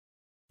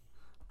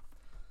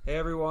Hey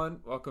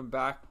everyone, welcome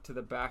back to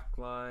the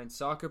Backline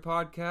Soccer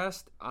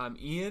Podcast. I'm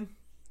Ian.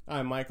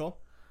 I'm Michael.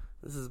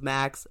 This is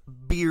Max,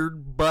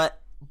 beard, butt,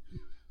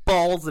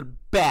 balls, and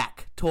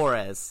back,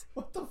 Torres.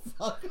 What the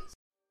fuck?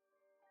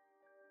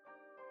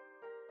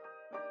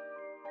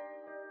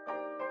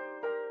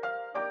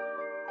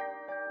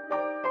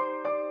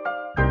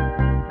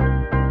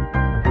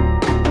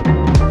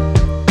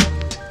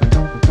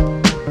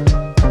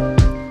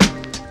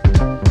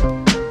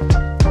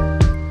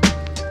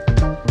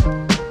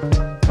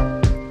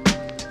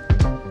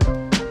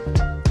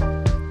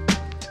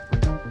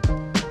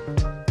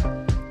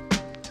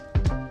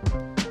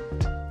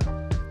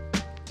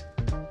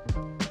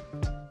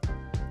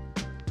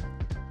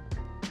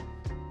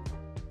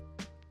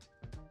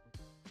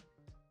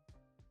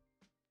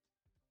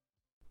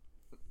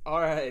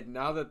 Alright,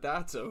 now that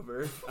that's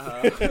over,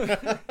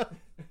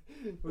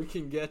 we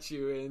can get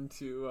you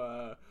into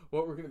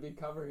what we're going to be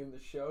covering in the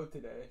show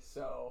today.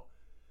 So,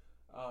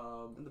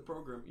 In the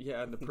program.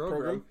 yeah, in the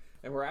program.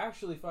 And we're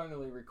actually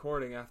finally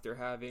recording after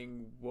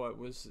having what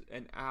was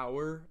an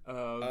hour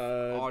of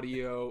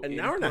audio An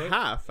input. hour and a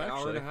half, An hour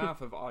actually. and a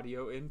half of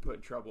audio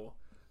input trouble.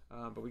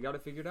 But we got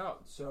it figured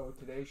out. So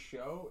today's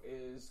show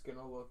is going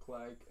to look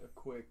like a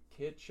quick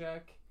kit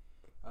check.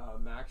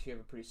 Max, you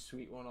have a pretty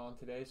sweet one on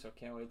today, so I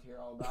can't wait to hear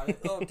all about it.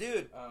 Oh,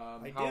 dude.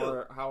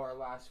 How our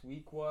last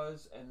week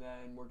was, and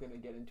then we're going to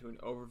get into an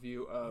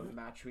overview of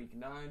match week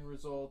 9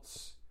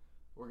 results.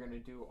 We're going to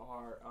do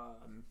our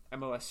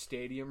MLS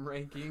Stadium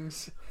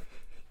rankings.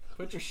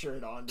 Put your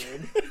shirt on,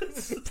 dude.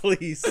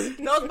 Please. That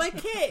was my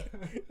kit.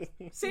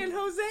 San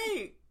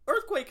Jose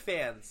Earthquake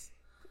fans.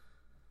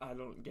 I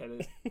don't get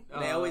it.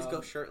 They always go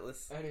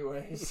shirtless.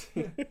 Anyways,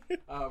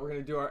 we're going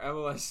to do our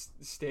MLS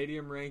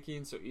Stadium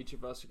rankings. So each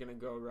of us are going to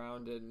go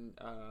around and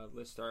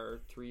list our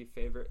 3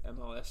 favorite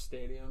MLS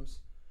stadiums.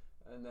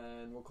 And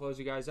then we'll close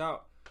you guys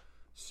out.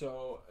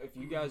 So if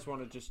you guys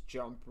want to just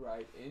jump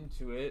right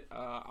into it,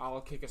 I'll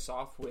kick us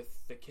off with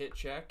the kit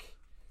check.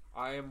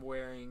 I am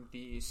wearing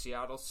the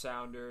Seattle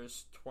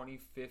Sounders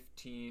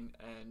 2015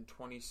 and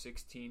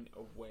 2016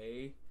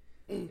 away.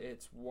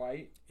 It's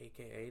white,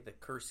 AKA the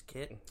cursed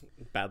kit.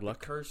 Bad luck.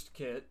 cursed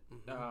kit,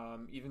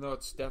 even though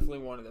it's definitely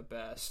one of the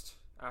best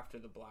after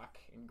the black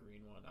and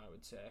green one, I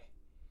would say.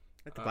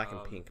 I like the black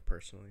and pink,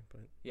 personally.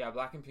 But Yeah,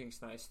 black and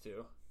pink's nice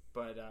too.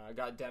 But I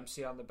got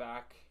Dempsey on the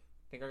back.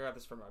 I think I got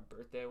this for my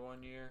birthday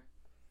one year.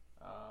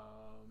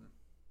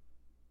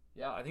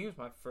 Yeah, I think it was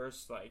my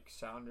first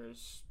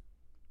Sounders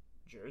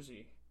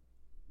jersey,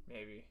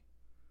 maybe.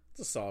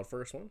 it's a solid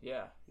first one.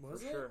 Yeah,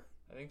 Was for it? sure.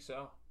 I think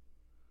so.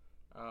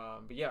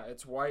 But yeah,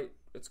 it's white.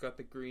 It's got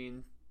the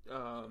green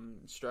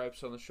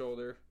stripes on the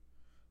shoulder.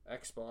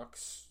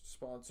 Xbox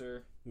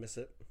sponsor. Miss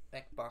it.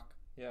 Ekbach.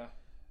 Yeah.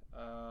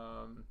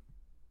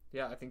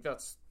 Yeah, I think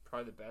that's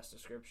probably the best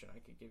description I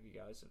could give you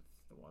guys of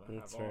the one I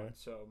That's have on. fair.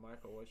 So,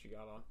 Michael, what you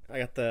got on? I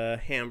got the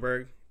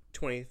Hamburg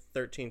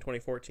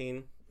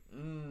 2013-2014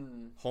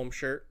 home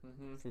shirt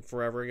from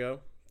forever ago.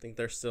 I think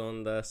they're still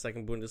in the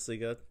second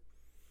Bundesliga.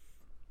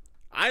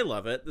 I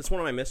love it. It's one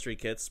of my mystery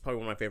kits. Probably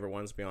one of my favorite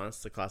ones, to be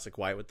honest. The classic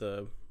white with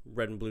the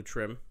red and blue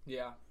trim.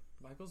 Yeah.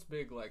 Michael's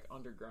big,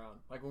 underground.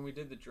 Like, when we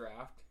did the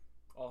draft,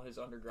 all his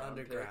underground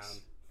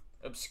picks.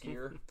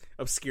 Obscure.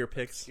 Obscure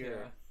picks.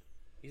 Yeah.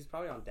 He's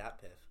probably on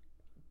DatPiff.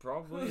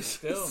 Probably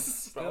still.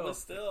 Probably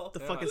still. The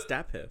fuck is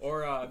DatPiff?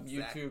 Or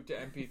YouTube to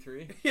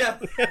MP3. Yeah.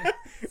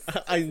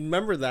 I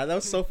remember that. That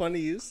was so fun to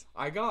use.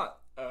 I got,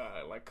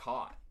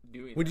 caught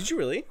doing Wait, that. did you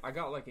really? I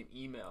got, an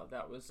email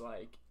that was,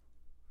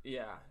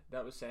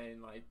 that was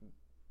saying,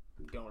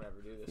 don't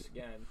ever do this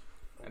again.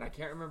 And I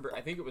can't remember.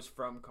 I think it was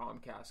from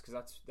Comcast,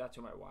 because that's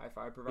who my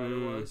Wi-Fi provider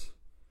was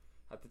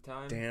at the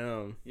time.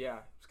 Damn. Yeah,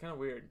 it's kind of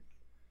weird.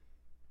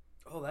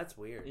 Oh, that's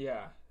weird.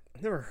 Yeah.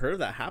 I've never heard of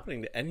that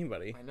happening to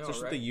anybody. I know,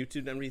 Especially right?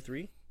 the YouTube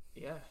MP3.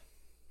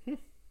 Yeah.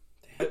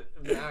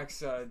 Max,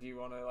 do you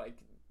want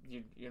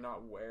to, you're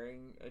not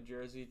wearing a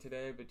jersey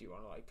today, but do you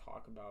want to,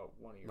 talk about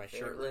one of your My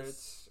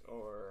favorites?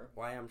 Or,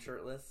 Why I'm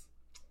shirtless?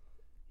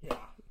 yeah.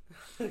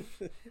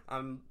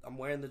 I'm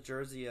wearing the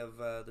jersey of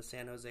the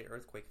San Jose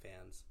Earthquake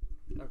fans.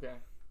 Okay.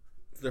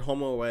 They're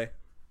home or away.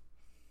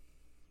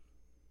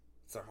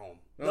 It's their home.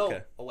 Okay.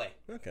 No, away.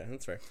 Okay,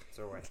 that's fair. It's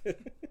their away.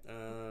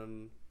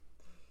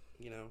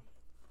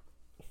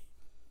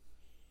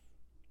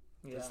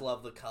 Yeah. Just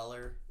love the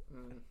color.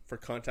 For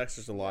context,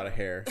 there's a lot of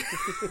hair.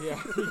 Yeah.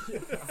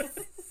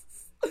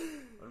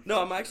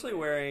 No, I'm actually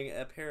wearing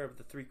a pair of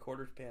the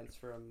 3/4 pants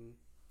from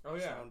Oh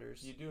yeah,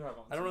 Sounders. you do have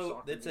on. I don't some know.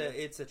 soccer It's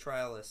gear. a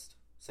trialist.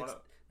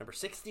 Number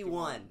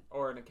 61.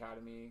 or an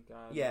academy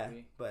guy. Yeah,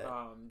 maybe. but-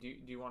 do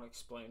you want to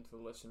explain to the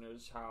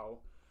listeners how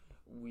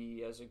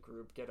we as a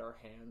group get our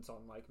hands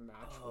on match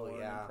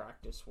worn and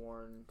practice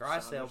worn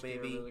Garage sale, Sounders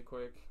gear baby. really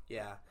quick?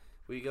 Yeah,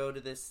 we go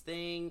to this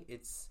thing.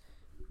 It's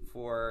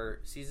for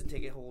season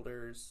ticket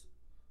holders.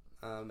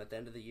 At the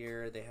end of the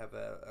year, they have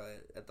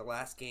at the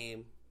last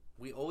game.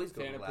 We always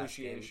go Fan to the last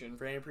game. appreciation.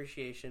 Fan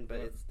appreciation, but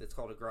Yep. it's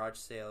called a garage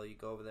sale. You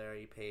go over there,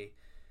 you pay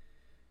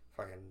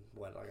fucking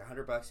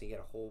 $100, and you get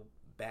a whole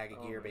bag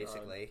of gear,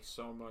 basically. God,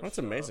 so much. That's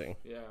stuff. amazing.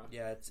 Yeah.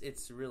 Yeah,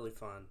 it's really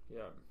fun.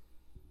 Yeah.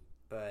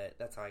 But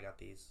that's how I got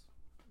these.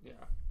 Yeah.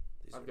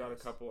 These I've are got nice.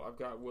 a couple. I've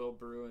got Will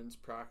Bruin's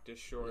practice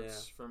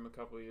shorts from a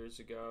couple of years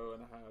ago,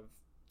 and I have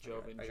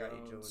Jovan I got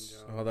you, Jones.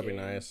 Jovan Jones. Oh, that'd be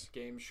nice.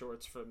 Game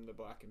shorts from the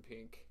black and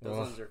pink Those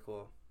ones are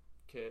cool.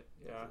 kit.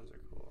 Yeah. Those ones are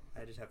cool.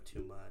 I just have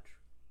too much.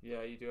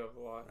 Yeah, you do have a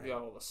lot. You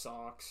have all the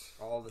socks.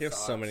 All the You have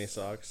socks. so many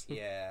socks.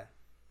 Yeah.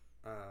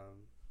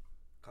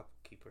 Couple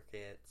keeper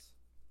kits.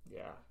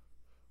 Yeah.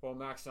 Well,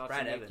 Max, not Brad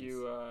to make Evans.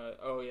 you.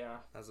 Oh yeah.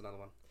 That's another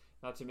one.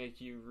 Not to make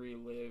you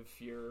relive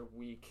your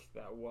week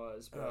that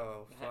was, but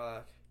Oh,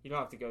 fuck. you don't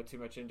have to go too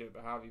much into it.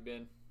 But how have you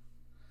been?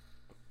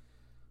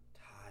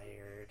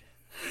 Tired.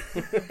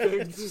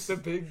 Just a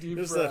big deep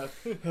Just breath.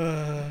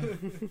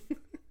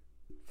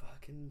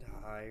 Fucking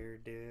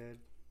tired, dude.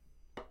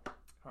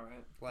 All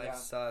right. Life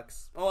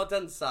sucks. Oh, it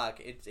doesn't suck.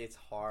 It's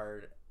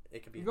hard.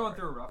 It could be You're going hard.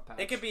 through a rough patch.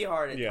 It could be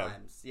hard at Yeah.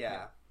 times.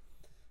 Yeah.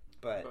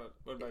 But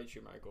What about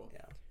you, Michael?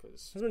 yeah.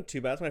 Because It hasn't been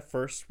too bad. It's my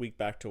first week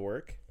back to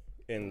work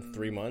in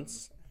 3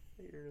 months.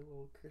 Your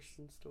little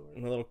Christian store.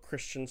 In a little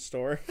Christian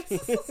store.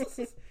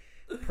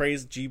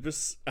 Praise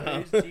Jeebus.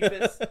 Praise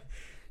Jeebus.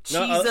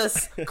 No,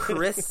 Jesus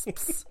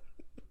crisps.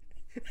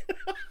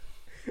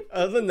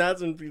 Other than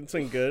that, it's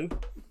been good.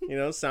 You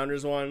know,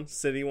 Sounders won,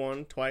 City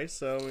won twice,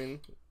 so, I mean,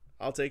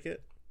 I'll take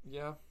it.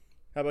 yeah,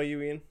 How about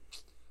you, Ian?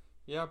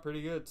 yeah,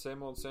 pretty good.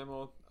 Same old, same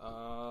old.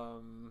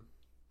 Trying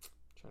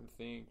to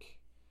think.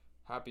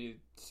 Happy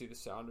to see the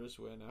Sounders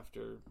win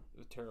after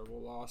the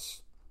terrible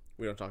loss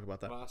We don't talk about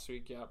that. last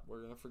week. Yeah,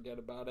 we're gonna forget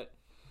about it.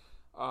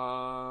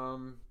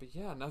 But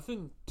yeah,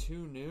 nothing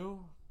too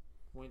new.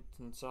 Went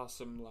and saw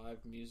some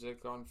live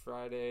music on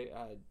Friday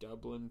at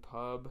Dublin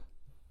Pub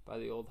by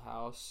the old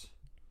house.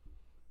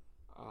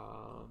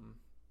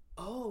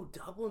 Oh,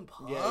 Dublin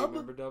Pub? Yeah, you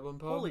remember Dublin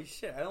Pub? Holy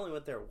shit, I only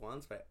went there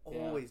once, but I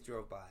Yeah. always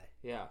drove by.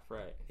 Yeah,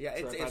 right. Yeah,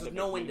 it's right by with the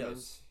no McWeedmans.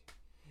 windows.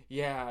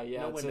 Yeah,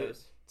 yeah. No it's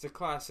windows. It's a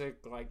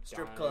classic like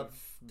Strip dive club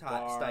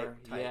bar. type.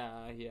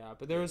 Yeah, yeah.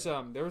 But there was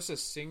a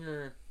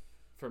singer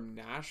from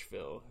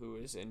Nashville who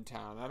was in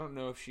town. I don't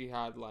know if she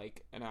had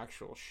like an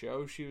actual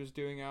show she was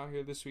doing out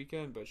here this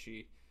weekend, but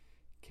she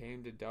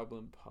came to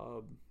Dublin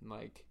Pub,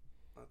 like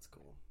That's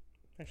cool.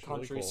 Actually,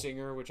 country really cool.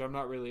 singer, which I'm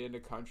not really into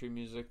country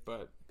music,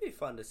 but It'd be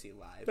fun to see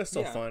live. That's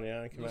still Yeah. fun, yeah,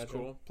 I it can was imagine.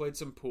 cool. Played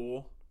some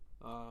pool.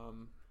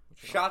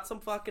 Which I Shot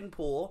some fucking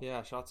pool. don't-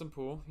 yeah, shot some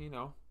pool. You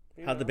know.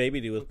 How'd the baby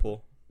do with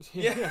pool?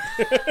 Yeah.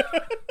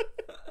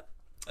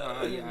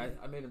 Yeah,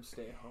 I made him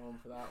stay home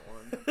for that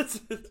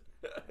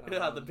one.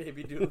 How'd the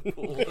baby do in the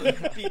pool?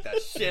 Beat the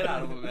shit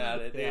out of him at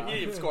it. Dude. Yeah. He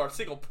didn't even score a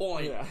single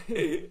point.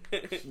 Yeah.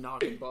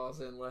 Knocking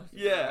balls in left.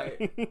 and Yeah.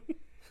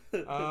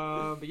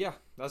 right. But yeah,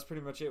 that's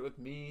pretty much it with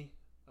me.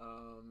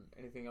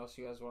 Anything else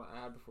you guys want to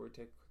add before we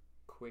take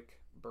a quick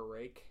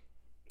break?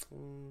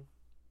 No.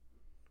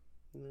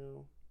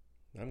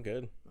 I'm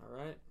good. All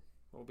right.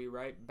 We'll be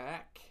right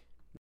back.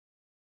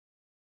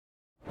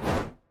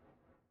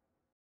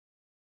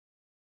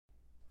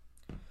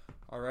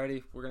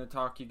 Alrighty, we're going to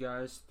talk you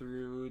guys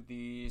through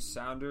the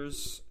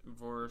Sounders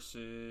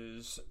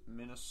versus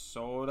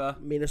Minnesota,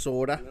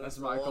 Minnesota. as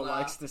Michael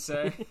likes to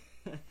say.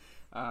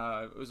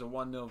 It was a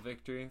 1-0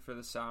 victory for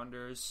the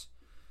Sounders.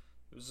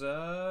 It was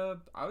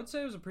I would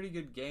say it was a pretty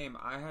good game.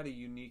 I had a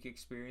unique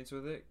experience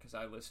with it because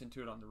I listened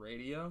to it on the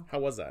radio. How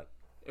was that?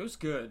 It was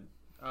good.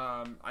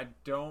 I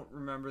don't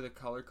remember the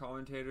color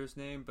commentator's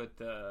name, but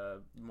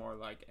the more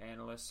like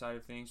analyst side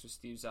of things was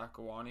Steve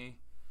Zakawani.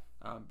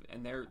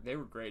 And they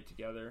were great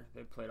together.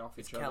 They played off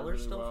each other Keller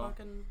really still well.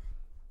 fucking?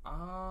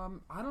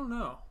 I don't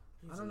know.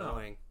 He's I don't know.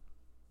 annoying.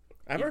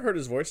 I haven't heard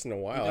his voice in a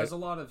He while, does a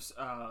lot of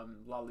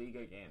La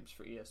Liga games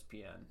for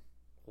ESPN.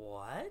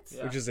 What?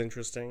 Yeah. which is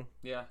interesting.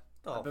 Yeah.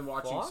 The I've been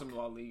watching fuck? some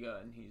La Liga,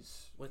 and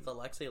he's... With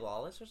Alexei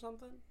Lawless or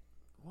something?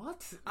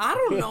 What? I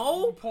don't You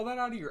know. pull that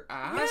out of your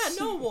ass?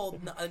 Yeah, no, well,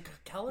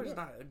 Keller's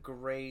not a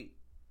great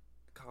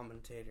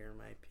commentator, in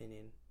my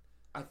opinion.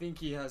 I think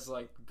he has,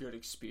 like, good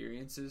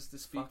experiences to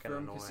speak Fucking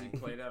from, because he annoying.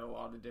 played at a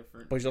lot of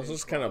different... But he's also big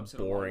just kind of clubs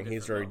and a lot boring.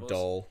 He's very different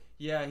levels. dull.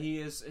 Yeah, he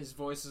is. His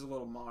voice is a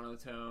little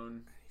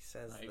monotone. He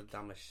says the Like-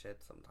 dumbest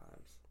shit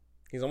sometimes.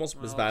 He's almost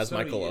as Well, bad as so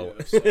do Michael you,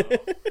 Owen. so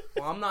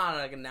Well, I'm not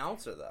an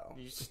announcer, though.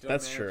 you still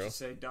That's manage true. to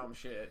say dumb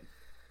shit.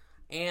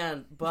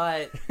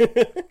 But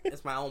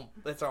it's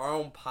our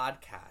own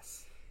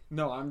podcast.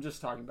 No, I'm just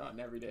talking about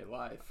in everyday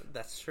life.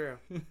 That's true.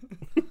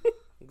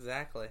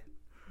 Exactly.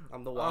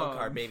 I'm the wild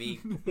card, baby.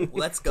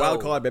 Let's go.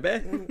 Wild card,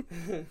 baby.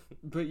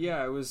 But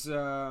yeah, it was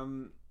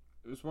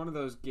one of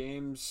those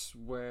games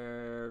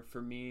where,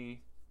 for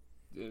me,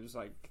 it was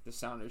like the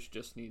Sounders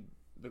just need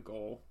the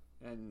goal,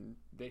 and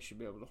they should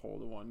be able to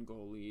hold a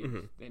 1-goal lead.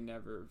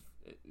 Mm-hmm.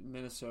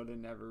 Minnesota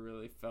never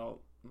really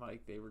felt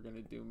like they were going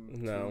to do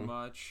No. too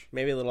much.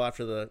 Maybe a little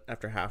after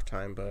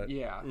halftime, but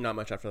Yeah. not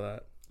much after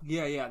that.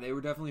 Yeah, they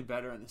were definitely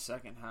better in the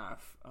second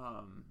half.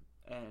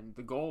 And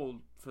the goal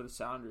for the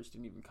Sounders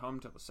didn't even come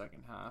till the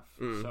second half.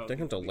 Didn't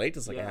come till late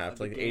the second half,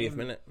 like the 80th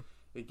minute.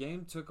 The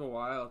game took a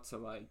while to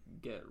like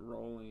get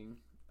rolling.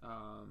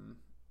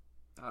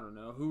 I don't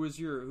know. Who's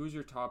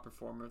your top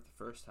performer of the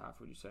first half,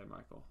 would you say,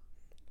 Michael?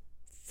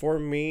 For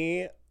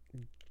me,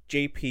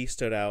 JP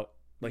stood out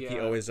like he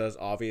always does,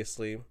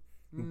 obviously.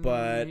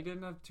 But he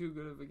didn't have too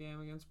good of a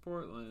game against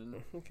Portland.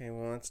 Okay,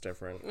 well, that's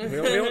different. We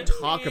don't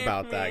talk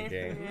about that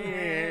game.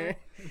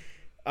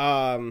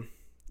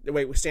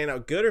 Wait, stand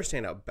out good or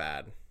stand out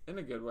bad? In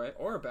a good way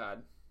or a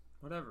bad,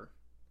 whatever.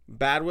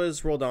 Bad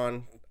was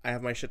Roldan. I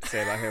have my shit to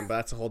say about him, but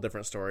that's a whole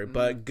different story.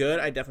 But good,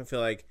 I definitely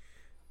feel like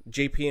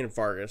JP and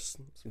Vargas,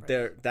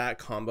 that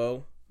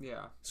combo.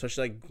 Yeah.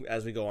 Especially like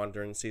as we go on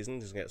during the season,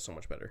 is gonna get so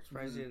much better.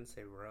 Surprised you didn't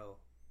say Rowe.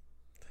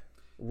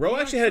 Rowe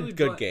actually had a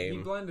good game. He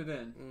blended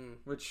in,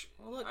 which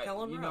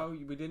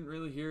we didn't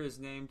really hear his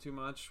name too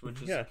much, which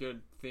is a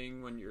good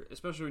thing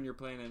especially when you're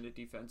playing in a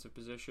defensive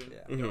position.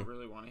 Yeah. You don't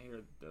really want to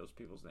hear those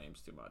people's names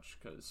too much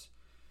because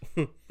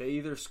they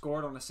either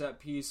scored on a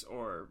set piece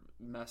or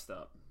messed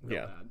up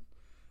real bad.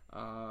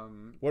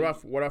 What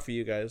about for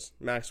you guys,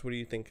 Max? What do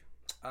you think?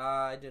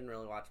 I didn't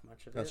really watch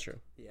much of it. That's true.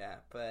 Yeah,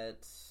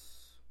 but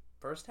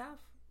first half.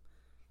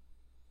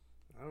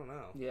 I don't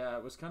know. Yeah,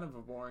 it was kind of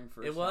a boring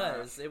first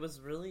half. It was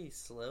really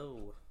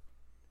slow.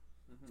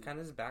 Kind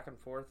of just back and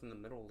forth in the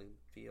middle of the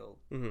field.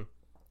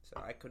 So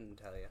I couldn't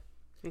tell you.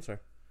 That's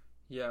fair.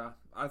 Yeah,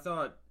 I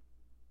thought,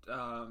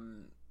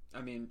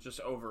 just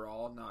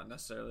overall, not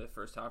necessarily the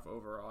first half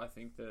overall, I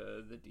think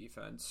the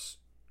defense,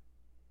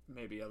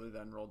 maybe other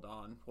than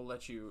Roldan, we'll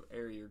let you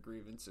air your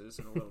grievances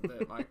in a little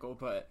bit, Michael,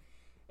 but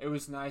it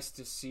was nice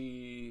to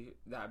see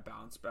that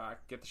bounce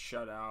back, get the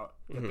shutout,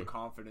 get the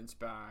confidence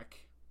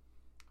back.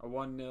 A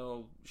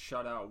 1-0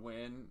 shutout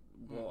win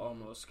will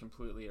almost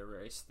completely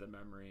erase the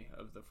memory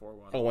of the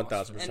 4-1. Oh,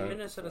 1,000%. And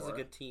Minnesota's a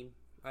good team.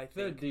 I think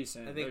they're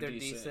decent. I think they're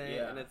decent,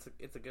 yeah. and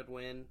it's a good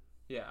win.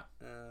 Yeah.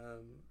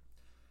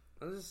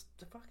 We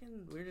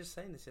were just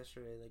saying this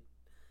yesterday. Like,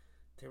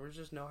 Timbers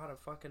just know how to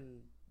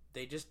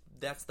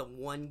that's the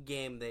one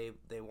game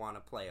they want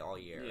to play all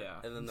year. Yeah.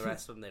 And then the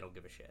rest of them, they don't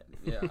give a shit.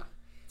 Yeah.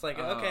 It's like,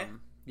 okay.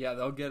 Yeah,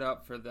 they'll get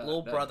up for that.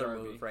 Little that brother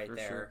derby, move right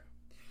there. Sure.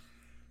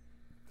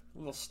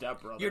 Little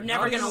step brother. You're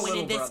never going to win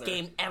in this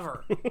game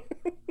ever.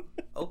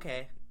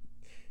 Okay.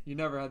 You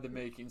never had the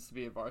makings to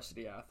be a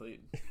varsity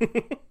athlete.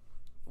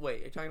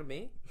 Wait, are you talking to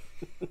me?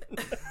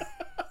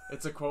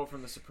 It's a quote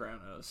from The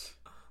Sopranos.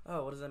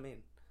 Oh, what does that mean?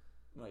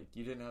 Like,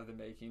 you didn't have the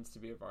makings to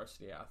be a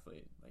varsity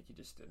athlete. Like, you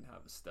just didn't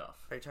have the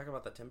stuff. Are you talking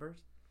about the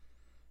Timbers?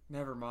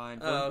 Never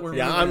mind.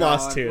 Yeah, I'm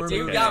lost too.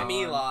 You got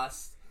me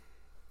lost.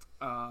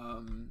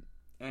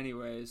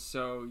 Anyways,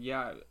 so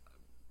yeah,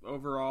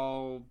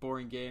 overall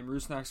boring game.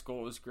 Rusnak's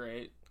goal was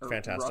great.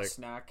 Fantastic.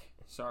 Rusnak.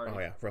 Sorry. Oh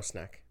yeah,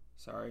 Rusnak.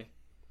 Sorry.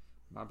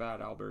 My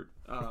bad, Albert.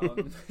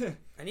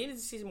 I needed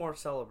to see more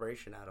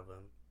celebration out of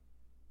him.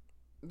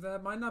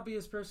 That might not be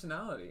his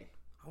personality.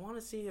 I want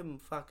to see him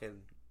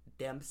fucking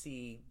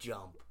Dempsey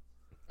jump.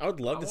 I would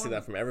love to see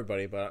that from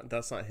everybody, but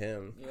that's not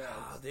him. Yeah,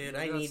 dude,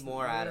 I need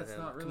more out of him. That's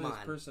not really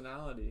his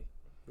personality.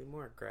 Be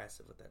more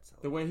aggressive with that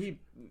celebration.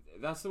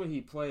 That's the way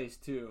he plays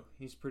too.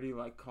 He's pretty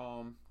like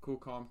calm,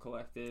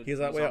 collected. He's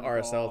that way at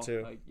RSL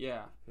too. Like,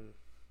 yeah.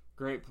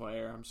 Great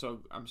player. I'm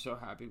so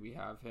happy we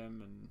have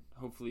him, and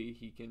hopefully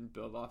he can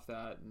build off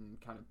that and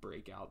kind of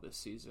break out this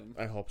season.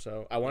 I hope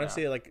so. I want to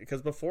see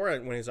because before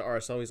when he's at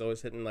RSL, he's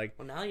always hitting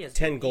like now he has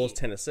 10 JP. Goals,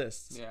 10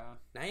 assists. Yeah.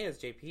 Now he has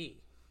JP.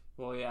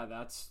 Well, yeah,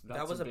 that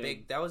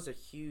was a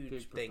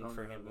huge thing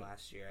for him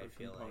last year. I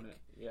feel like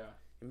it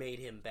made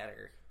him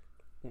better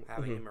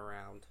having him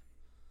around.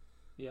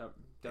 Yeah,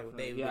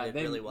 definitely. They did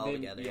really well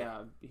together.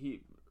 Yeah,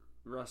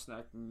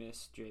 Rusnak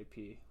missed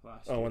JP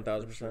last year. Oh,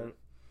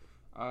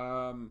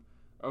 1,000%.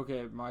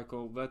 Okay,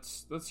 Michael,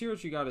 let's hear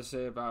what you got to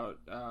say about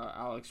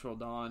Alex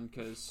Roldan,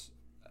 because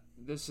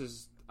this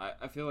is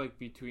I feel like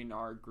between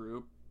our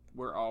group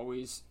we're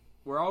always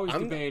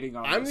debating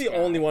on. I'm the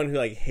only one who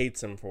like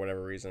hates him for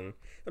whatever reason.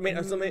 I mean,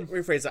 let me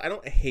rephrase that. I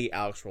don't hate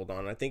Alex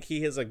Roldan. I think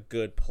he is a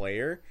good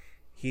player.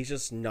 He's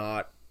just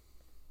not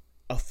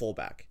a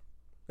fullback.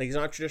 Like, he's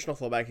not a traditional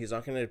fullback. He's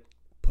not going to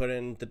put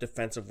in the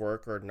defensive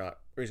work or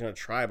he's going to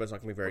try, but it's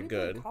not going to be very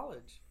good. In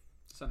college?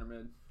 Center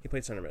mid. He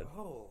played center mid.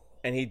 Oh.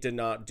 And he did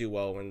not do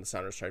well when the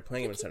Sounders tried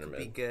playing him in center mid.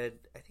 Be good.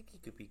 I think he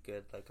could be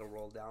good, like a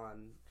roll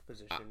down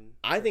position.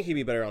 I think he'd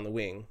be better on the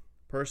wing,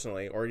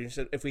 personally. Or you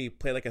said if we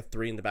play like a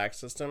 3 in the back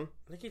system.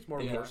 I think he's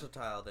more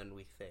versatile than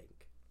we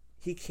think.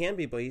 He can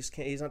be, but he's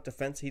not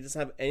defensive. He doesn't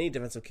have any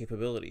defensive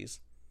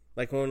capabilities.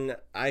 Like when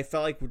I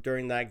felt like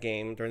during that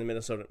game, during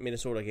the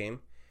Minnesota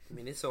game,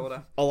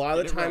 a lot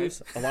of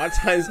times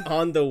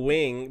on the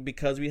wing,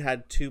 because we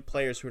had 2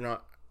 players who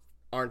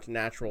aren't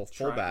natural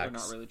fullbacks. They're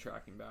not really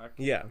tracking back.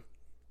 Yeah,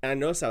 and I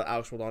noticed that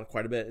Alex rolled on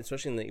quite a bit,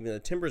 especially in even the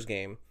Timbers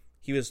game.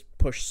 He was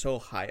pushed so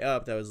high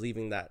up that was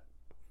leaving that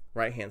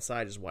right hand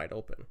side just wide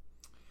open.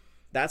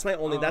 That's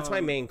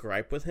my main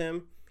gripe with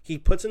him. He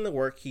puts in the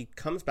work. He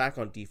comes back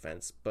on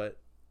defense, but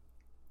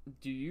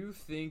do you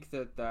think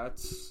that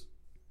that's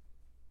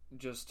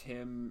just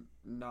him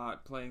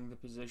not playing the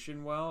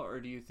position well, or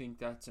do you think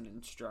that's an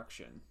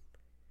instruction?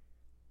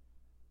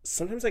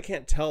 Sometimes I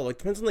can't tell. Like,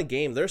 depends on the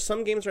game. There's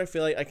some games where I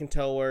feel like I can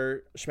tell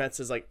where Schmetz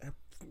is like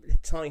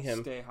telling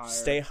him,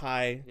 stay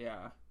high,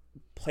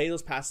 play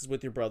those passes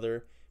with your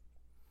brother.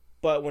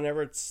 But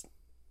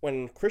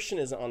when Christian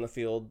isn't on the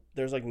field,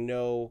 there's like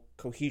no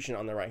cohesion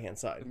on the right-hand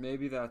side.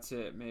 Maybe that's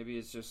it. Maybe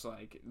it's just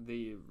like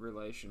the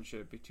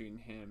relationship between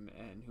him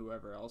and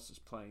whoever else is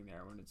playing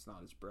there when it's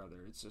not his brother.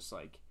 It's just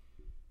like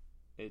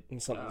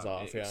something's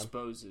off. It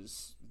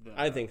exposes the.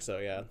 I think so.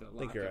 Yeah, the I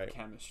think you're right.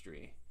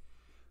 Chemistry.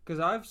 Because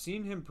I've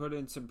seen him put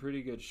in some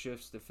pretty good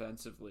shifts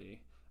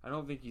defensively. I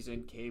don't think he's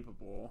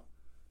incapable.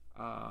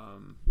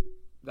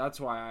 That's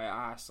why I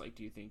asked, like,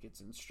 do you think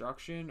it's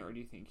instruction or do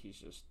you think he's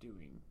just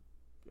doing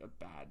a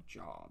bad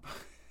job?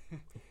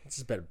 It's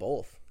just better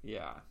both.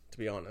 Yeah. To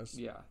be honest.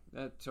 Yeah,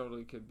 that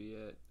totally could be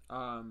it.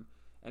 And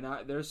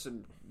there's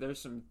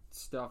some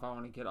stuff I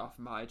want to get off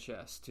my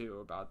chest too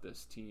about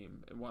this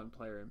team and one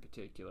player in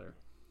particular.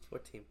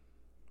 What team?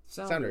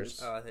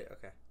 Sounders. Oh, I think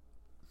okay.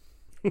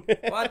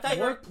 Well, I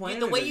thought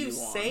the way you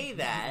say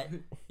that,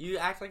 you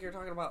act like you're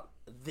talking about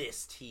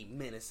this team,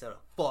 Minnesota.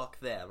 Fuck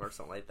them or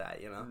something like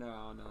that. You know?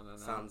 No.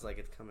 Sounds like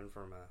it's coming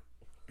from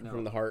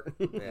from the heart.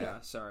 Yeah.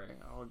 Sorry,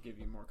 I'll give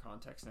you more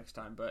context next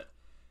time. But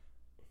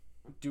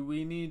do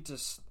we need to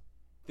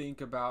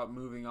think about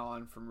moving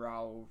on from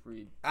Raul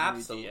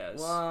absolutely. Diaz?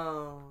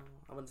 Well,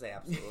 I wouldn't say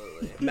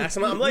absolutely. Max,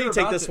 I'm letting you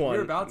take this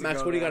one.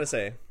 Max, what do you got to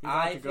say?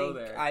 I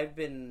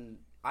think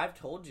I've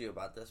told you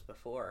about this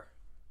before.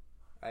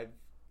 I've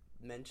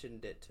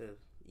mentioned it to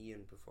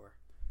Ian before.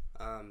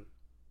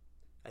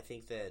 I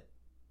think that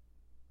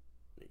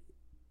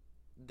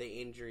the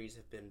injuries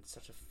have been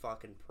such a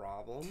fucking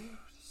problem.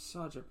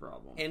 Such a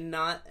problem. And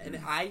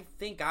I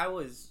think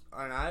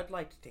I'd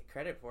like to take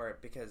credit for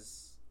it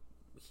because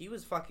he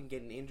was fucking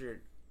getting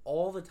injured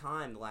all the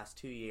time the last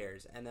 2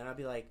 years. And then I'd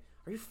be like,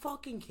 are you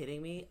fucking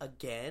kidding me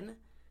again?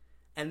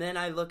 And then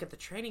I look at the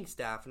training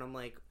staff and I'm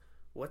like,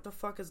 what the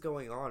fuck is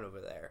going on over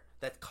there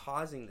that's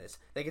causing this?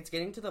 Like, it's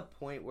getting to the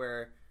point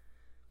where,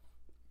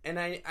 and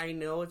I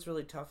know it's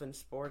really tough in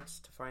sports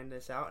to find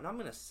this out, and I'm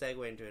going to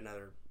segue into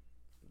another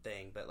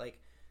thing, but, like,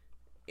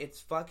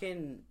 it's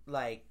fucking,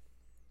 like,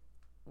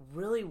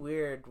 really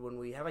weird when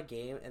we have a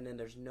game and then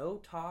there's no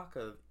talk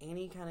of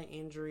any kind of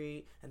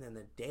injury, and then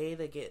the day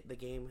the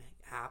game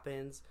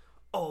happens,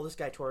 oh, this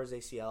guy tore his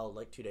ACL,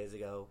 like, 2 days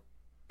ago.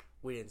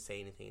 We didn't say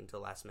anything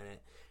until last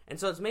minute. And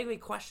so it's made me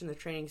question the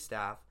training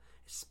staff,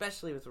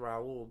 especially with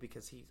Raul,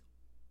 because he's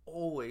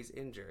always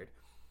injured.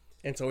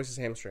 And it's always his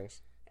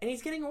hamstrings. And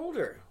he's getting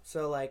older.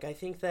 So, like, I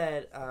think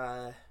that,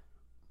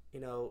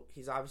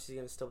 he's obviously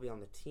going to still be on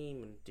the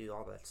team and do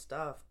all that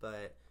stuff,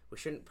 but we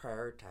shouldn't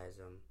prioritize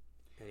him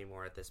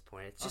anymore at this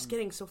point. It's just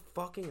getting so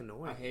fucking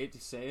annoying. I hate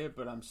to say it,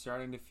 but I'm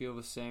starting to feel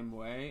the same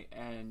way.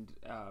 And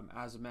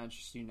as a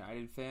Manchester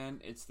United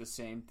fan, it's the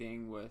same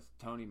thing with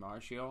Tony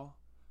Martial.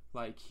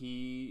 Like,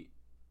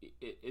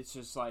 it's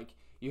just like,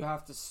 you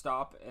have to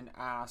stop and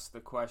ask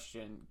the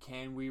question,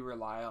 can we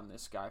rely on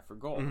this guy for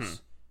goals? Mm-hmm.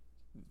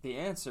 The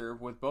answer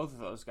with both of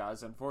those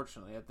guys,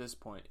 unfortunately, at this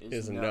point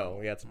is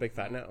no. Yeah, it's a big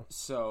fat no.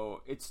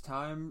 So it's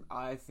time,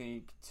 I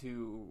think,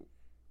 to,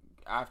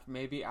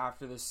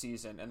 after this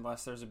season,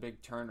 unless there's a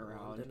big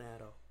turnaround,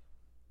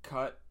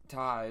 cut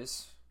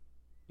ties,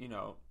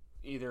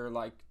 either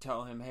like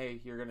tell him, hey,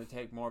 you're going to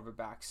take more of a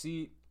back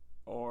seat,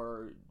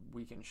 or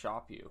we can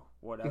shop you,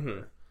 whatever.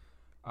 Mm-hmm.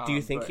 Do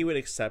you think he would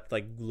accept,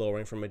 like,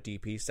 lowering from a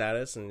DP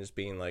status and just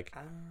being like...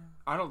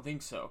 I don't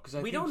think so. Cause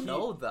we don't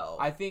know, though.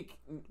 I think...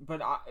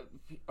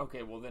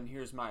 Okay, well, then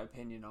here's my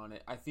opinion on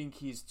it. I think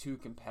he's too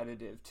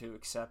competitive to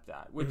accept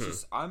that, which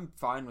is... I'm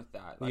fine with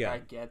that. Like, I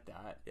get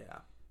that. Yeah.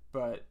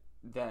 But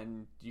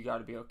then you got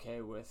to be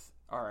okay with,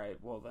 all right,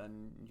 well,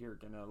 then you're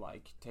going to,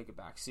 like, take a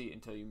back seat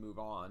until you move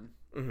on.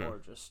 Mm-hmm.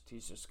 Or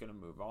he's just going to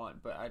move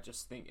on. But I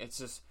just think it's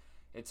just...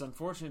 It's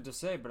unfortunate to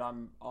say, but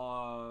I'm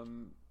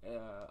on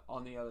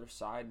the other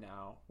side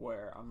now,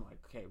 where I'm like,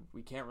 okay,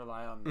 we can't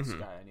rely on this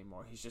guy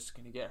anymore. He's just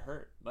going to get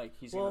hurt. Like,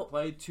 he's going to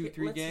play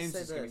 2-3 games,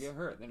 he's going to get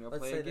hurt. Then he'll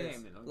play a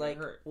game, and he'll get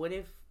hurt. What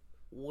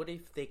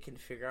if they can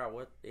figure out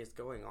what is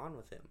going on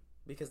with him?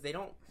 Because they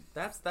don't.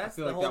 That's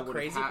the whole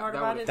crazy part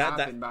about it. That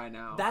happened by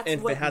now. That's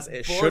and what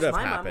it should have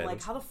happened. I'm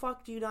like, how the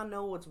fuck do you not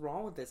know what's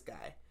wrong with this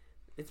guy?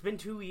 It's been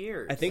 2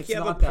 years. I think you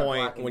have a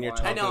point when you're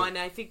talking. I know, and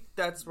I think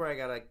that's where I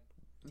gotta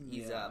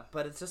ease up.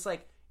 But it's just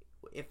like,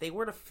 if they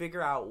were to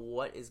figure out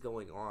what is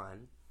going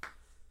on,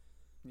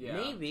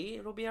 maybe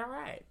it'll be all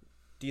right.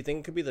 Do you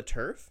think it could be the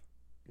turf?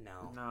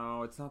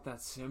 No, it's not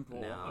that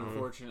simple.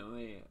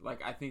 Unfortunately,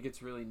 like, I think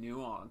it's really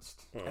nuanced.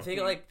 I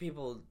think like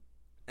people,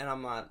 and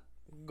I'm not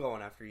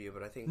going after you,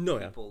 but I think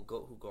people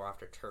who go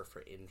after turf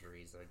for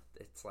injuries,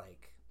 it's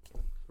like,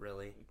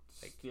 really,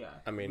 like,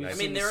 I mean,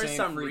 there are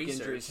some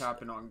injuries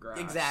happen on grass.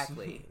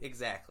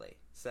 Exactly.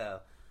 So,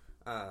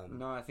 Um,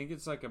 no, I think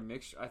it's like a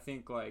mixture. I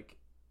think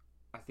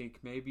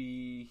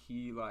maybe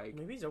he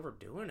maybe he's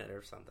overdoing it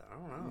or something. I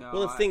don't know. No,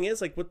 well, the thing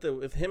is, like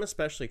with him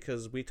especially,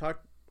 because we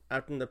talked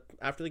after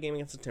the game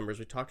against the Timbers,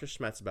 we talked to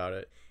Schmetz about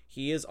it.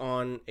 He is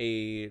on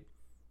a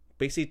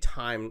basically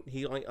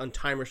on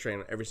time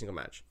restraint on every single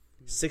match,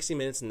 60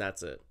 minutes, and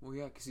that's it. Well,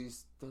 yeah, because he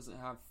doesn't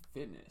have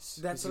fitness.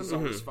 That's 'cause he's what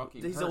I'm- always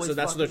fucking He's hurt. always So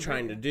that's what they're fucking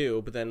trying to hurt.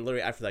 do. But then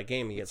literally after that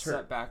game, he gets hurt.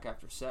 Setback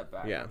after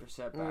setback Yeah. after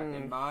setback.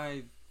 And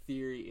my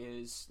theory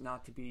is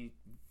not to be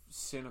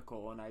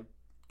cynical, and I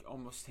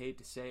almost hate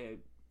to say it,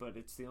 but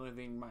it's the only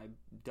thing my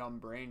dumb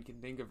brain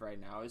can think of right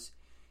now is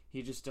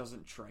he just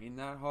doesn't train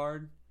that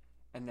hard,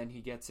 and then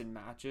he gets in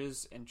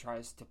matches and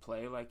tries to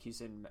play like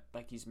he's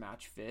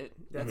match fit,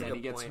 That's and a then good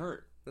he gets point.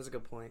 hurt. That's a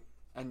good point.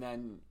 And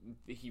then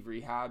he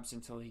rehabs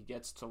until he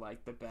gets to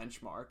like the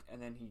benchmark,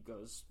 and then he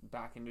goes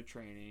back into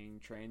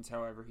training, trains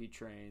however he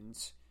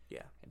trains,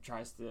 Yeah. and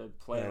tries to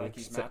play And like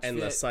he's it's an match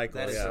endless fit. cycle,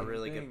 That is yeah. a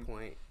really Thing. good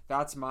point.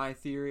 That's my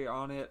theory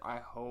on it. I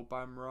hope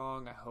I'm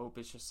wrong. I hope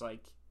it's just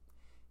like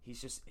he's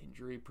just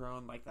injury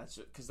prone. Like that's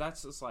because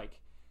that's just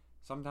like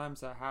sometimes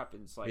that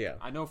happens. Like Yeah.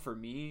 I know for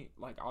me,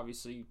 like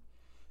obviously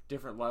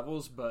different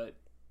levels, but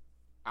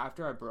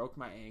after I broke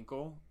my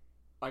ankle,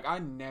 like I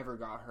never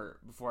got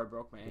hurt before I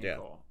broke my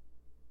ankle,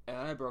 and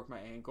then I broke my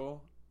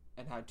ankle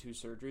and had 2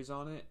 surgeries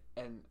on it,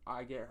 and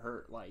I get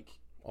hurt like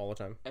all the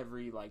time.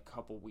 every like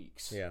couple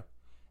weeks. Yeah.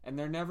 And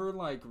they're never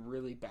like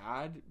really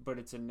bad, but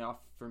it's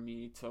enough for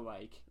me to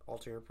like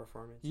Alter your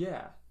performance.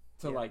 yeah,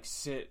 to Yeah. like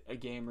sit a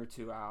game or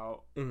 2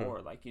 out, Mhm. or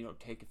like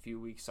take a few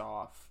weeks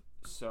off.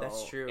 So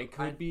That's true. It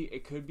could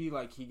be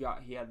like he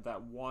had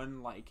that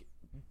one like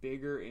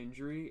bigger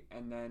injury,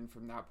 and then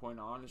from that point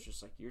on, it's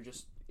just like you're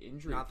just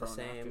injury Not the prone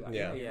after same. that.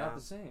 Yeah. You're Yeah. not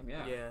the same.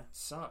 Yeah, Yeah. It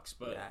sucks,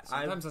 but Yeah,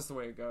 sometimes that's the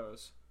way it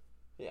goes.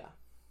 Yeah.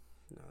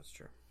 No, it's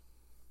true.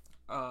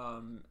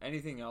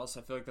 Anything else?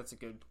 I feel like that's a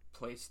good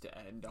place to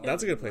end.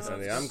 That's a good place to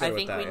end. Yeah, I'm good I with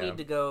think that. we yeah. need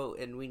to go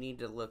and we need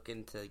to look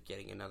into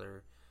getting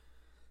another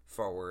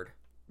forward.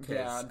 'Cause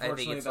Yeah, I think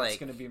unfortunately, it's that's like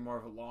going to be more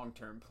of a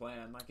long-term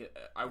plan. Like,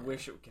 I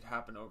wish it could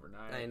happen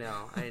overnight. I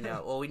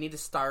know. Well, we need to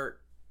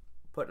start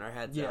putting our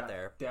heads out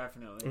there,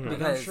 definitely. Mhm. And I'm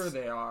Because- sure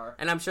they are.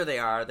 and I'm sure they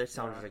are. Their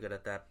sounders Yeah. are good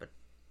at that, but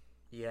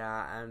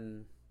yeah,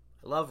 and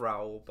I love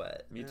Raul,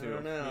 but Me I too.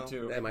 don't know. Me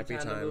too. It might be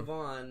to time. move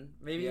on.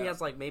 Maybe Yeah. he has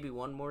like maybe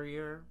one more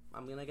year.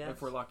 I'm gonna guess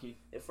If we're lucky.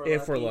 If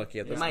We're lucky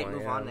at he this might point,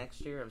 move yeah. on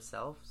next year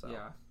himself. So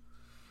Yeah.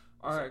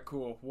 All right,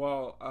 cool.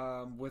 Well,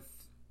 with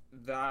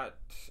that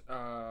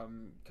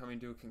coming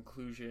to a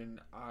conclusion,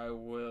 I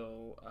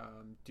will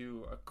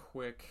do a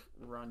quick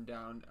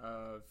rundown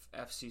of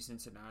FC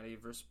Cincinnati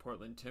versus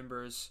Portland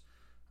Timbers.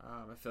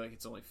 I feel like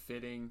it's only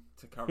fitting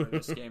to cover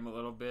this game a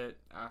little bit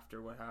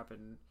after what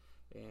happened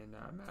in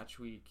match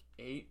week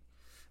 8.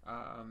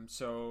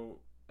 So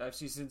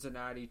FC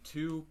Cincinnati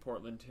 2,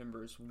 Portland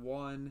Timbers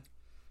 1.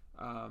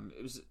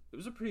 It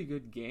was a pretty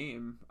good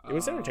game. It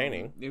was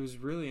entertaining. It was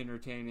really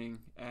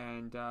entertaining,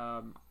 and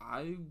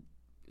I,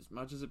 as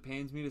much as it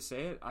pains me to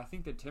say it, I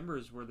think the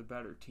Timbers were the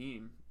better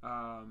team.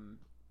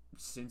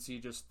 Cincy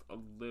just a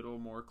little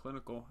more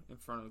clinical in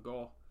front of the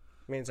goal.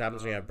 I mean, it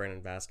happens when you have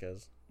Brandon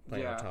Vasquez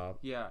playing yeah, on top.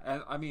 Yeah,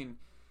 and I mean,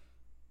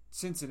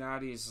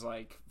 Cincinnati's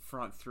like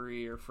front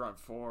 3 or front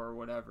 4 or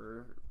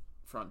whatever,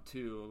 front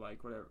 2, like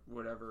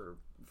whatever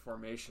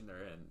formation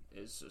they're in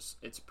is just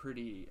it's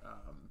pretty.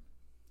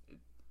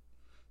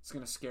 It's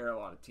going to scare a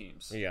lot of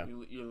teams. Yeah.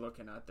 You're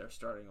looking at their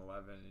starting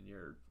 11, and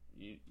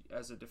you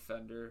as a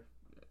defender,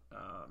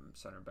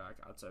 center back,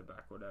 outside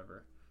back,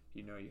 whatever,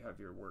 you have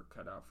your work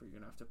cut out for you.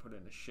 You're going to have to put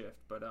in a shift.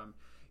 But,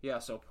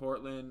 so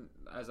Portland,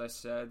 as I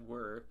said,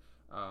 were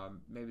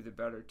maybe the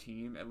better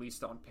team, at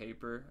least on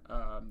paper.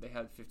 They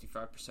had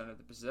 55% of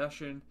the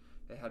possession.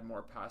 They had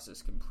more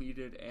passes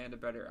completed and a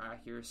better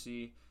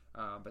accuracy.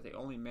 But they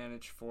only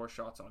managed 4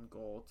 shots on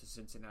goal to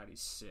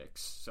Cincinnati's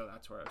 6. So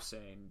that's where I was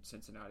saying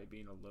Cincinnati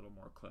being a little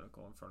more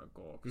clinical in front of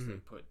goal because they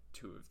put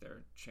 2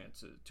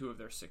 of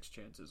their 6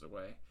 chances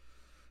away.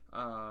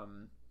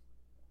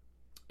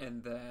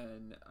 And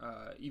then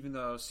even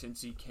though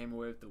Cincy came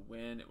away with the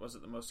win, it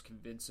wasn't the most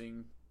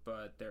convincing,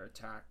 but their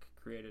attack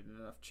created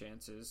enough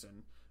chances.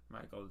 And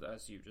Michael,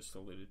 as you just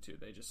alluded to,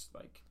 they just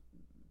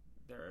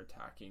they're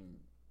attacking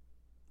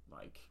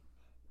like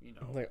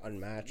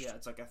unmatched. Yeah,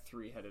 it's like a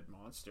 3-headed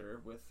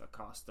monster with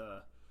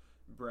Acosta,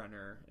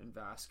 Brenner, and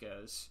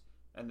Vasquez,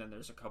 and then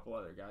there's a couple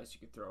other guys you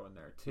could throw in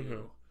there too.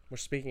 Mm-hmm.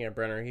 Which, speaking of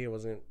Brenner, he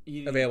wasn't He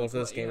didn't available even for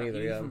this play- game either.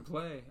 he Yeah, didn't even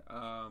play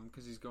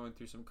because he's going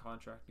through some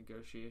contract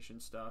negotiation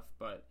stuff.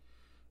 But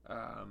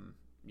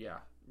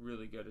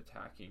really good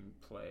attacking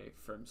play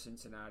from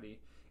Cincinnati,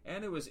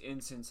 and it was in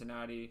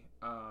Cincinnati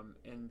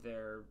in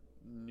their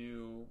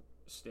new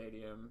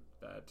stadium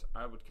that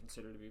I would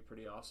consider to be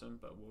pretty awesome,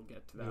 but we'll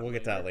get to that. we'll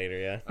get to that later.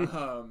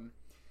 Yeah.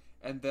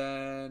 And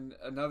then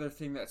another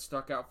thing that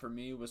stuck out for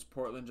me was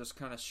Portland just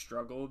kind of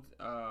struggled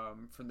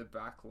from the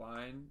back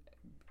line,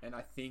 and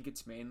I think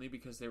it's mainly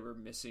because they were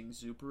missing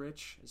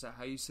Zuperich. Is that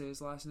how you say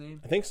his last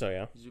name? I think so.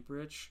 Yeah.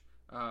 Zuperich.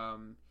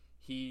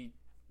 He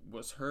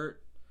was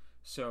hurt,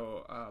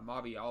 so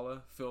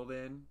Mabiala filled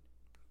in.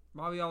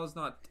 Mabiala's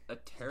not a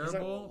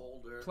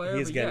terrible player.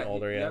 He's but getting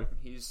older, yeah.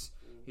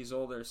 He's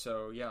older,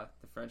 so yeah,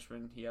 the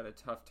Frenchman, he had a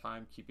tough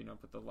time keeping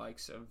up with the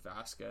likes of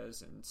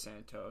Vasquez and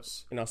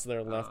Santos. And also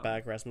their left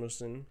back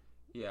Rasmussen.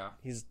 Yeah.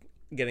 He's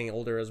getting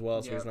older as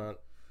well, so Yeah. he's not.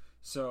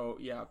 So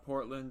yeah,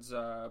 Portland's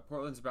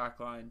back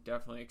line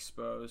definitely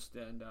exposed,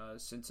 and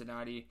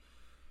Cincinnati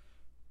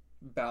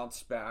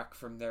bounced back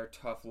from their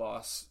tough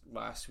loss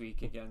last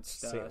week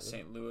against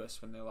St.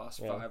 Louis when they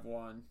lost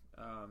 5-1.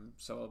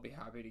 So they'll be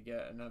happy to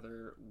get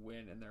another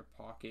win in their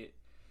pocket.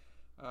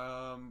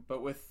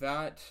 But with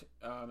that,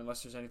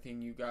 unless there's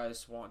anything you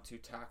guys want to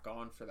tack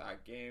on for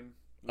that game.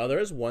 Oh, there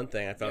is one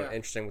thing I found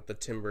interesting with the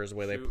Timbers, the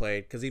way they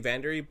played. Because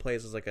Evander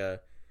plays as like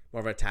a more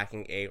of an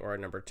attacking 8 or a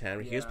number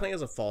 10. He was playing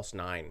as a false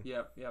 9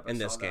 in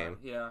this game.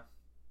 Yeah.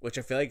 Which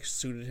I feel like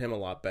suited him a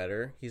lot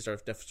better. He's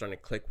definitely starting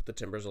to click with the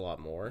Timbers a lot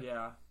more.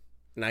 Yeah.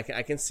 And I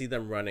can see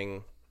them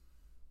running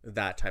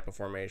that type of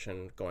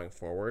formation going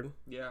forward.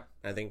 Yeah.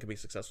 I think it could be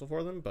successful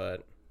for them,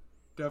 but...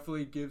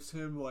 Definitely gives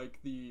him, like,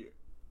 the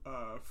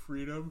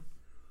freedom...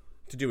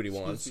 To do what he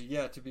wants.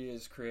 To be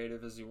as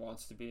creative as he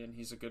wants to be, and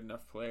he's a good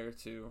enough player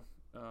to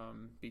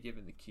be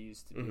given the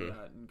keys to do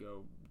that and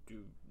go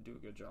do a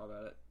good job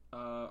at it.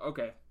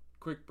 Okay,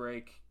 quick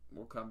break.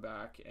 We'll come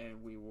back,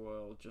 and we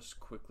will just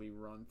quickly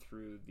run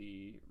through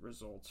the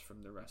results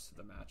from the rest of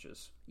the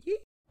matches. Yeah.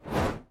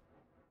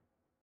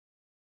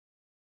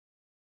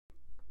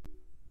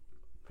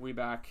 We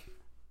back.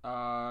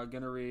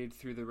 Gonna read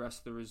through the rest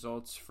of the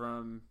results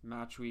from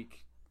match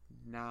week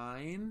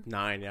 9.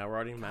 9, yeah, we're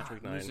already in match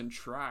week 9. Losing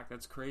track,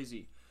 that's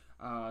crazy.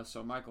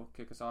 So Michael,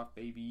 kick us off,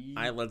 baby.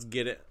 All right, let's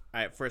get it.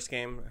 All right, first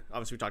game.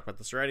 Obviously, we talked about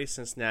this already.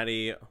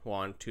 Cincinnati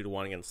won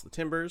 2-1 against the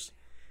Timbers.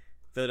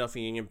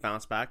 Philadelphia Union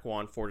bounced back,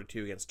 won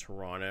 4-2 against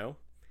Toronto.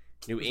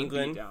 New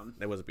England.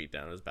 That was a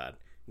beatdown. It was bad.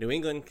 New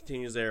England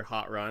continues their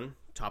hot run,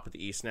 top of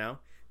the East now.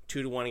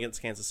 2-1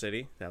 against Kansas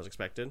City. That was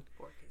expected.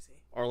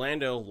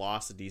 Orlando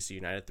lost to DC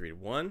United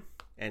 3-1,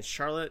 and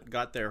Charlotte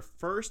got their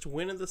first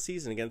win of the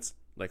season against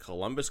the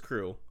Columbus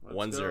Crew,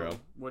 1-0.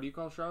 What do you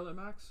call Charlotte,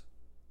 Max?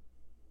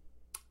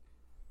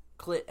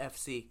 Clit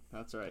FC.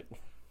 That's right.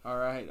 All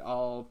right,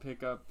 I'll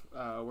pick up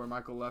where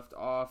Michael left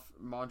off.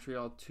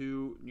 Montreal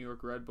 2, New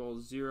York Red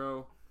Bulls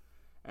 0,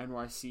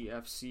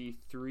 NYCFC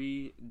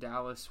 3,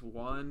 Dallas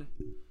 1,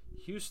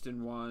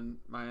 Houston 1,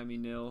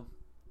 Miami 0.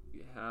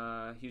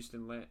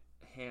 Houston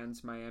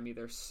hands Miami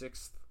their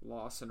 6th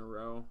loss in a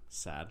row.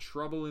 Sad.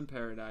 Trouble in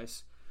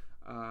paradise.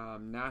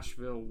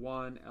 Nashville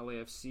 1,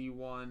 LAFC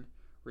 1,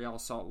 Real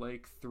Salt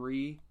Lake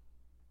 3.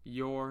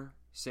 Your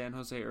San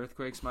Jose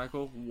Earthquakes,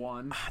 Michael,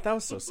 1. That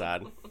was so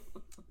sad.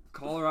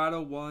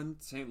 Colorado 1,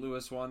 St.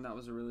 Louis 1. That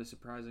was a really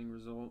surprising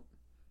result.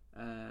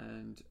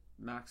 And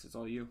Max, it's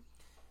all you.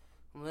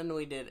 And then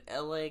we did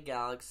LA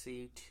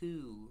Galaxy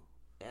 2,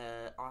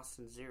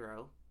 Austin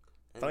 0.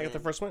 I thought they got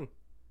their first win.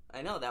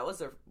 I know, was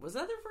that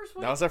their first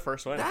win? That was their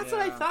first win. That's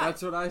what I thought.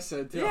 That's what I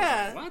said, too.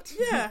 Yeah. Like, what?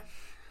 Yeah.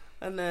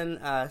 And then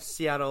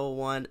Seattle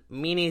 1,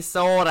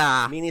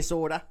 Minnesota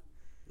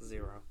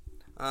 0.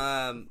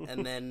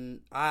 And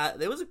then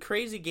it was a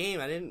crazy game.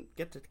 I didn't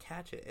get to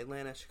catch it.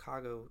 Atlanta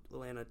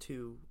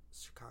 2,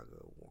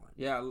 Chicago 1.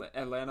 Yeah,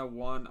 Atlanta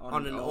won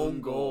on an own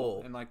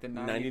goal in like the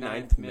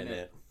 99th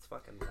minute. It's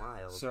fucking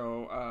wild.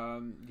 So,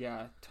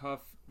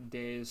 tough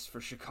days for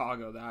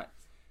Chicago.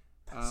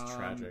 That's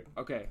tragic.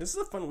 Okay. This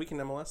is a fun week in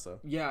MLS, though.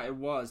 Yeah, it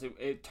was.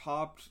 It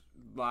topped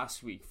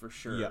last week for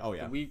sure. Yeah. Oh,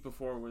 yeah. The week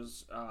before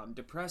was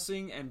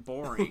depressing and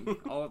boring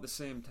all at the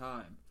same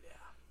time. Yeah.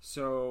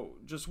 So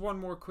just one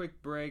more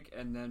quick break,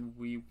 and then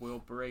we will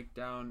break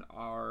down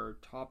our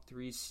top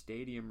 3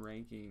 stadium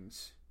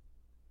rankings.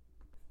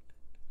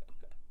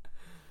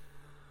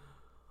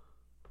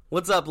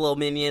 What's up, little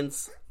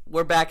minions?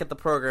 We're back at the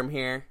program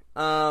here.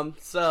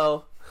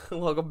 So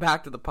welcome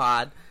back to the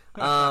pod.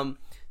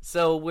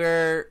 So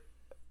we're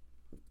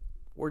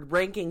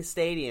ranking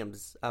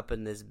stadiums up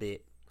in this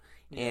bit.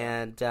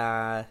 Yeah.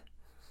 And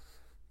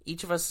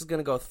each of us is going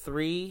to go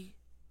 3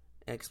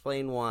 and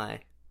explain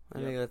why. I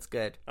think that's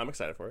good. I'm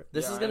excited for it.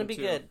 This is going to be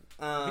good.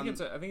 I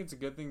think it's a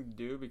good thing to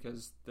do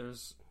because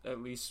there's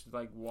at least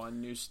like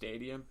one new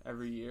stadium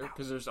every year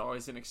because there's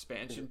always an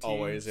expansion team.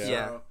 Always,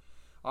 yeah. So,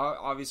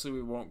 obviously,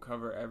 we won't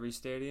cover every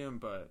stadium,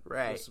 but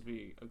right. This will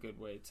be a good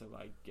way to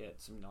like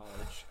get some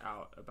knowledge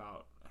out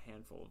about a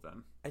handful of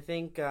them. I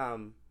think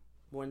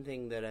one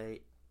thing that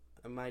I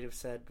might have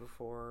said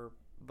before,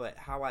 but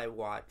how I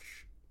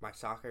watch my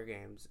soccer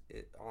games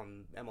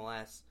on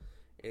MLS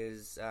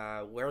is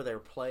where they're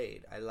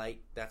played.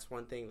 That's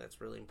one thing that's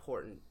really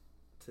important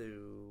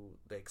to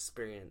the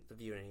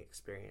viewing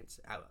experience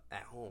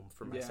at home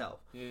for myself.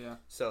 Yeah.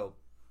 So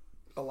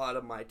a lot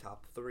of my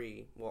top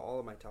 3, all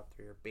of my top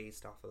 3 are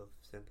based off of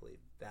simply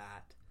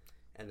that,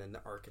 and then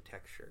the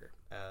architecture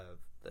of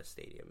the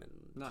stadium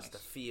and just the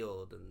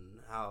field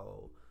and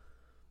how,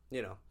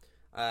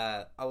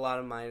 a lot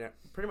of mine,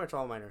 pretty much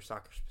all of mine are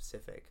soccer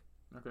specific.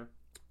 Okay.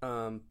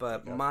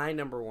 But my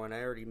number 1,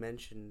 I already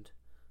mentioned,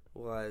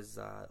 was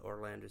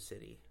Orlando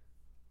City.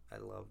 I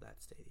love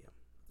that stadium.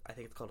 I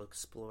think it's called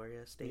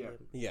Exploria Stadium.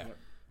 Yeah.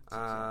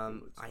 I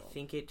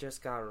think it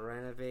just got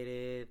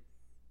renovated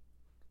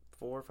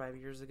 4 or 5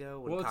 years ago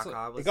when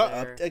Kaká was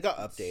there. It got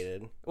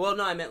updated. Well,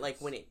 no, I meant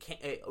like when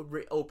it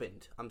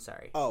opened. I'm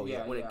sorry. Oh,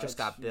 yeah. When it just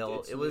got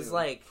built. It was new.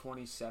 like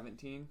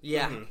 2017.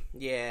 Yeah. Mm-hmm.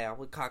 Yeah,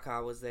 when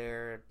Kaká was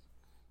there.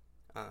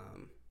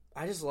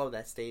 I just love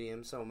that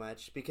stadium so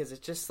much because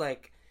it's just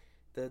like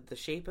the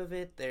shape of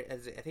it. I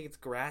think it's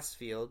grass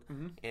field,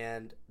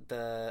 and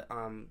that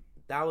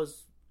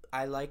was.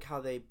 I like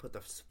how they put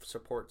the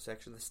support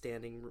section, the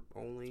standing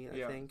only.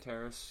 I think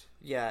terrace.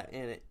 Yeah,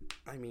 and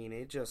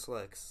it just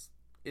looks.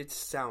 It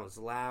sounds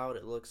loud.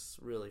 It looks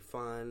really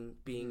fun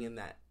being in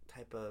that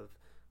type of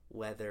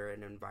weather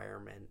and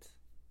environment.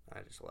 I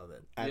just love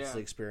it. Adds to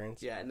the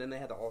experience. Yeah, and then they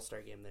had the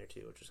All-Star game there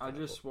too, which was I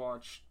just cool.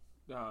 watched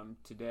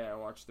today. I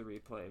watched the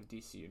replay of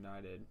DC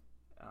United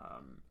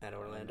at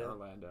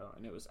Orlando,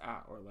 and it was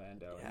at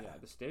Orlando. Yeah. And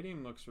the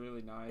stadium looks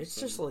really nice. It's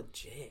just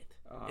legit,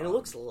 and it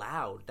looks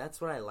loud. That's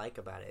what I like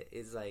about it.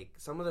 Is like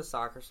some of the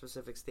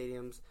soccer-specific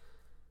stadiums.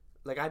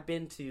 Like I've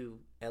been to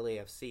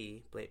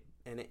LAFC,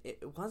 and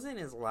it wasn't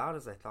as loud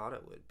as I thought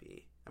it would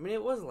be. I mean,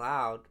 it was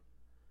loud,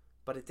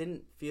 but it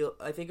didn't feel.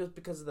 I think it was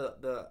because of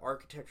the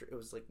architecture. It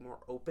was like more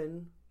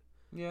open,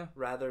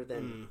 rather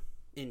than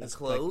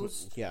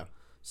enclosed. Like,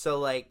 So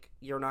like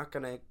you're not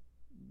gonna.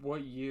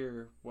 What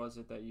year was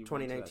it that you?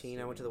 2019.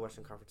 I went to the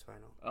Western Conference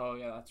Final. Oh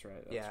yeah, that's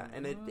right. Right.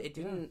 And it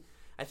didn't.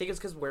 I think it's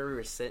because where we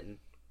were sitting.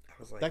 I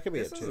was like, that could be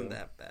this it too. isn't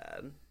that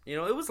bad. You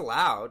know, it was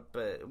loud,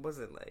 but it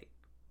wasn't like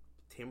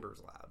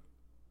Timbers loud.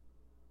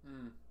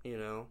 You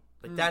know,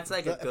 like that's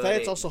like a good.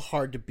 It's also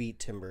hard to beat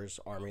Timbers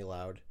Army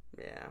loud.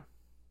 Yeah.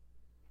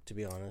 To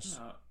be honest,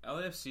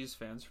 LAFC's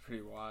fans are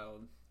pretty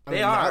wild.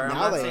 They are. I'm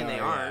not they saying they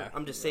are, aren't. yeah.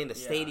 I'm just saying the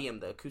stadium,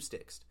 the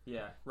acoustics.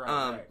 Yeah,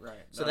 right.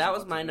 So that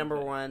was my number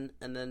one,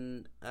 and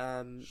then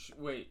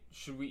wait,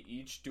 should we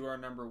each do our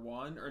number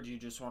one, or do you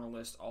just want to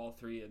list all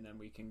three and then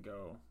we can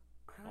go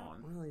on?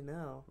 I don't really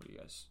know. What do you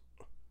guys?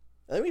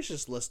 I think we should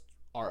just list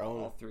our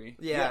own. All three.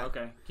 Yeah.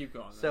 Okay, keep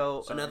going.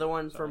 So another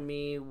one for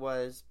me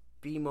was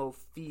BMO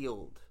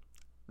Field.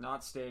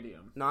 Not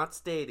stadium. Not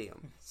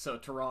stadium. So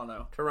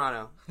Toronto.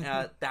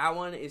 That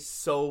one is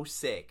so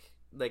sick.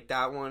 Like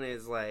that one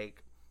is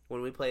like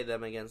when we played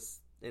them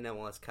against in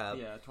MLS Cup.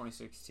 Yeah,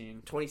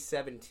 2016.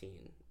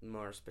 2017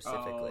 more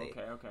specifically.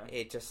 Oh, okay.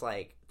 It just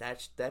like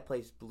that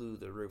place blew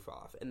the roof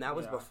off, and that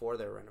was before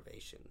their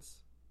renovations.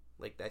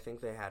 Like I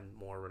think they had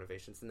more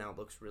renovations, and now it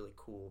looks really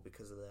cool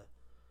because of the.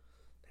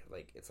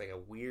 Like it's like a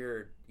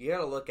weird. You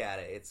gotta look at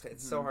it.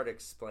 It's so hard to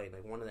explain.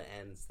 Like one of the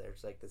ends,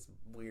 there's like this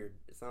weird.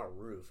 It's not a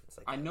roof. It's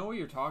like I know what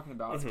you're talking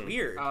about. It's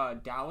weird.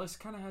 Dallas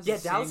kind of has. Yeah,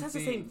 Dallas has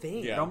the same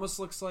thing. It almost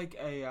looks like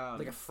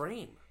a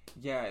frame.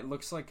 Yeah, it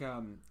looks like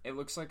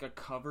a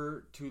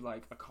cover to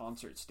like a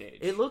concert stage.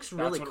 It looks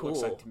really cool. It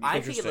looks like to me. I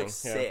think it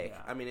looks Yeah. sick.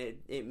 Yeah. I mean,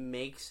 it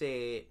makes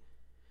a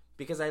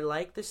because I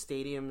like the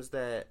stadiums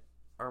that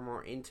are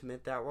more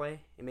intimate that way.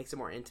 It makes it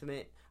more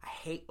intimate. I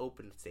hate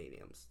open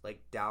stadiums.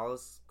 Like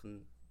Dallas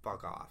can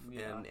fuck off,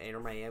 and Inter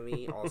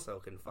Miami also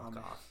can fuck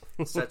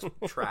off. Such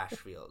trash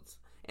fields,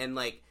 and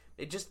like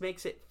it just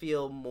makes it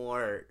feel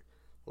more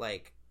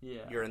like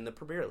you're in the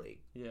Premier League,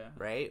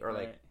 right? Or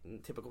like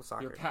typical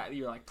soccer.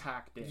 You're like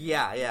packed in.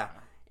 Yeah.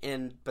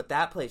 But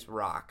that place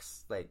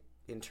rocks, like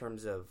in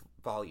terms of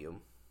volume.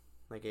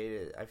 Like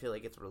I feel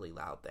like it's really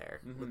loud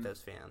there with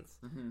those fans.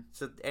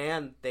 So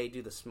and they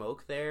do the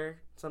smoke there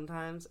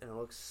sometimes, and it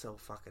looks so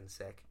fucking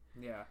sick.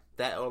 Yeah,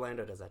 that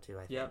Orlando does that too.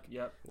 I think.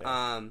 Yep.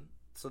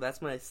 So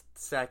that's my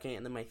second,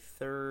 and then my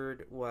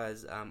third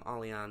was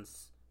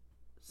Allianz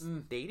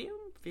Stadium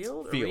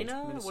Field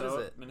Arena. Minnesota, what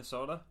is it?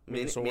 Minnesota.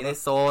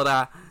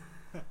 Minnesota.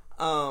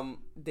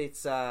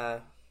 It's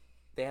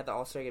they had the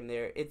All-Star game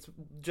there. It's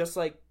just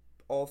like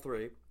all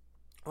three.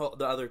 Oh,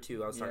 the other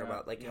two I was talking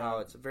about, like how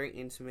it's very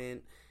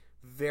intimate,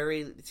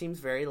 it seems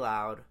very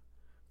loud,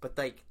 but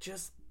like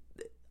just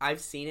I've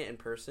seen it in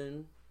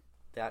person.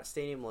 That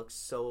stadium looks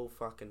so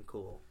fucking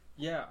cool.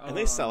 Yeah, and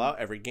they sell out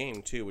every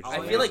game too, which is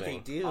I feel like they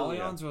do.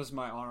 Allianz was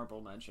my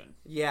honorable mention.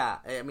 Yeah,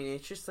 I mean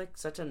it's just like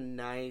such a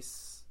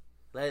nice.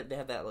 They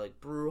have that like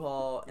brew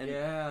hall, and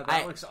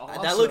that looks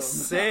awesome. That looks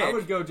sick. I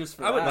would go just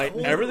for that. Like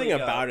everything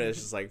about it is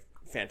just like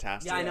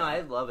fantastic. Yeah, I know.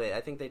 I love it.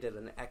 I think they did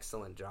an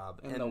excellent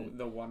job. And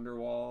the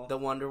Wonderwall. The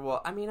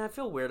Wonderwall. I mean, I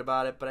feel weird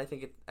about it, but I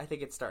think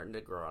it's starting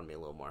to grow on me a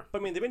little more. But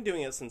I mean, they've been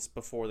doing it since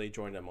before they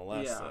joined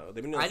MLS. So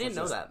they've been doing it didn't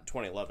know since that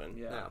 2011.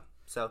 Yeah. No.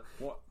 So.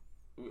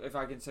 If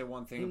I can say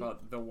one thing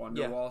about the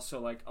Wonderwall, so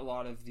like a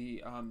lot of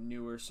the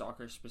newer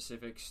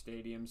soccer-specific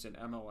stadiums in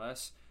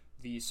MLS,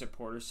 the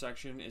supporter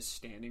section is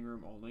standing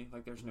room only.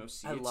 Like there's no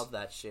seats. I love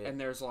that shit. And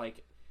there's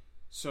like,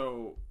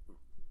 so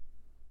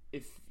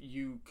if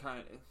you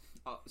kind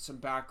of some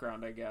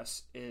background, I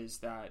guess, is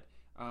that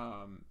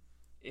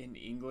in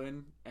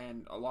England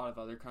and a lot of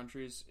other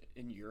countries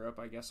in Europe,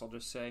 I guess I'll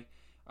just say,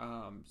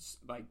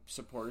 like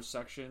supporter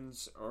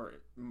sections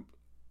or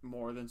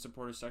more than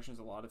supporter sections,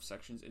 a lot of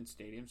sections in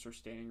stadiums are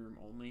standing room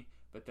only.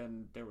 But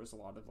then there was a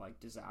lot of like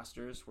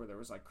disasters where there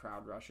was like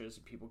crowd rushes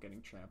and people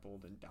getting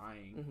trampled and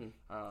dying.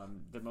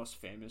 The most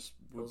famous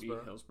would be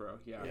Hillsborough.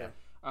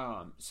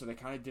 So they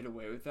kind of did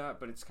away with that,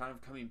 but it's kind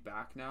of coming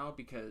back now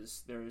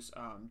because there's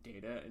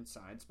data and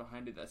science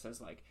behind it that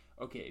says like,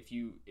 okay, if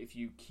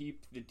you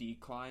keep the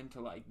decline to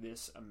like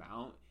this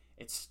amount,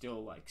 it's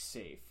still like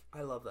safe.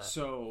 I love that.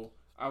 So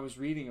I was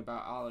reading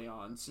about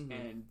Allianz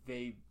and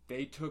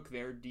they took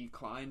their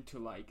decline to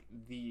like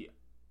the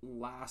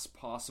last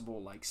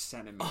possible like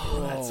centimeter.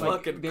 Oh, that's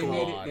fucking they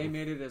cool.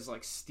 made it as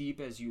like steep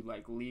as you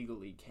like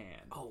legally can.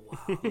 Oh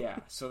wow. Yeah,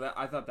 so that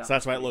I thought that. So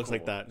that's was why it pretty looks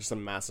like cool. that, just a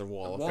massive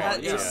wall of That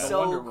fans. is the so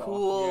Wonder Wall.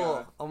 cool.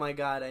 Yeah. Oh my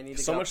god, I need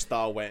to So go. much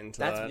thought went into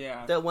That's that.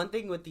 Yeah. The one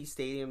thing with these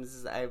stadiums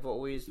is I've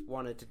always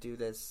wanted to do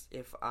this.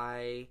 If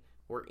I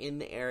were in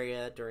the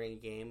area during a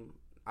game,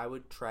 I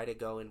would try to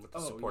go in with the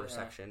supporter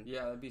section.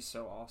 Yeah, that'd be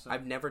so awesome.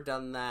 I've never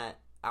done that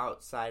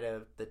outside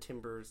of the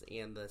Timbers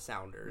and the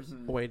Sounders.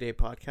 Mhm. Away day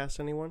podcast,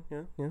 anyone?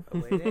 Yeah.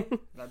 Away day?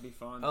 That'd be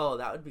fun. Oh,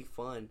 that would be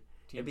fun.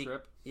 Team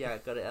trip. Yeah,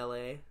 go to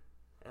LA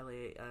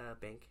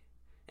Bank.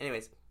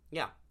 Anyways,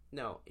 yeah,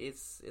 no,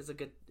 it's a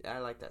good. I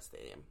like that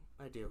stadium.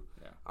 I do.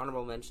 Yeah.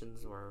 Honorable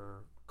mentions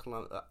were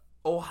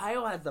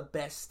Ohio has the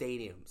best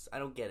stadiums. I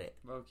don't get it.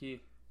 Low key.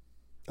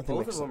 I think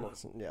Both makes of them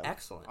sense. Yeah.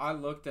 Excellent. I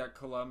looked at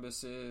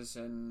Columbus's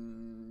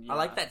and I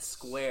like that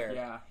square.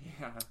 Yeah.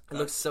 It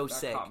looks so that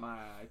sick. Caught my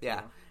eye too.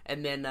 Yeah,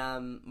 and then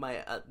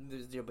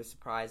you'll be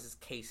surprised is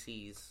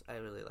KC's. I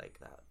really like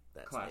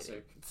that Classic.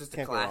 stadium. It's just a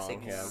Can't go classic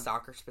wrong, yeah.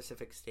 soccer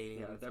specific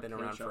stadium. Yeah, It's their been pitch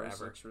around always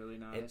forever. looks really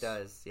nice. It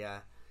does, yeah.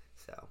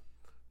 So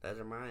those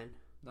are mine.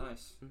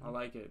 Nice. Mhm. I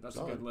like it. That's a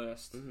Solid. good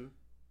list. Mm-hmm.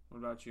 What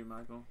about you,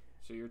 Michael?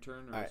 So your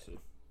turn, or All right. is it...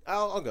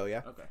 I'll go,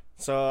 yeah. Okay.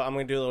 So I'm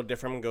going to do a little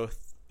different. I'm going to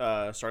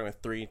go starting with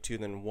 3, 2,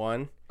 then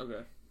 1.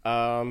 Okay.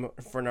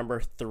 For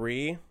number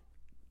 3, you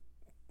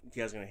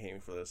guys are going to hate me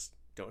for this.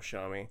 Don't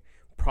show me.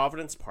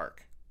 Providence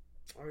Park.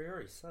 Oh, you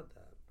already said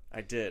that. I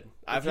did.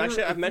 If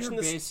I've mentioned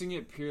you're this. basing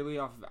it purely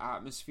off of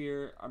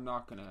atmosphere, I'm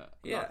not gonna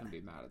be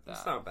mad at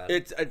that. That's not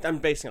bad. I'm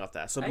basing off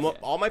that. So Okay.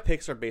 all my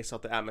picks are based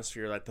off the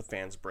atmosphere that the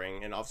fans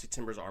bring, and obviously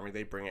Timbers Army,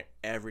 they bring it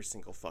every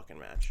single fucking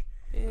match.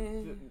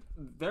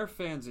 Their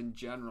fans in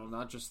general,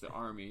 not just the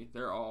Army,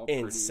 they're all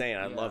pretty, Insane.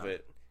 I love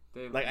it.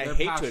 They're I hate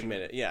to passionate.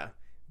 admit it, yeah.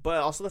 But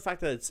also the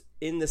fact that it's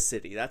in the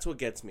city. That's what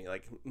gets me.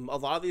 Like a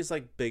lot of these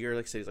like bigger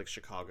like cities like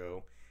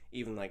Chicago,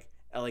 even like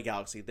LA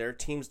Galaxy, their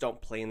teams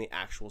don't play in the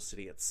actual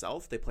city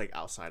itself. They play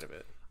outside of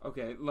it.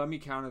 Okay, let me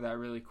counter that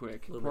really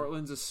quick.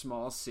 Portland's a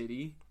small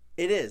city.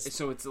 It is.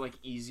 So it's like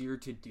easier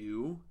to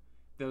do.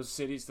 Those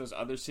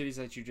other cities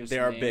that you just They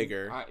are named,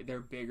 bigger. They're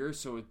bigger,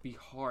 so it'd be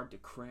hard to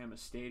cram a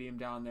stadium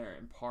down there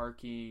and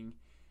parking,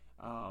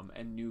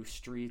 and new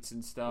streets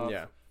and stuff.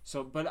 Yeah.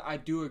 So, but I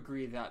do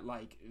agree that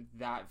like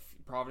that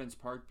Providence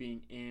Park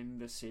being in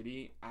the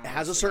city It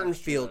has a adds certain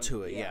extra- feel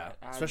to it, yeah.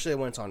 adds- Especially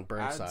when it's on adds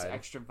Burnside.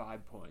 extra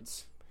vibe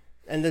points.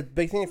 And the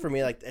big thing for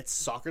me, like, it's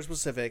soccer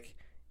specific.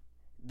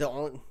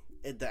 The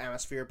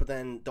atmosphere, but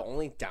then the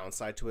only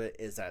downside to it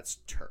is that it's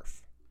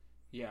turf.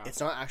 Yeah. It's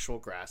not actual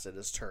grass; it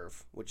is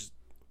turf, which is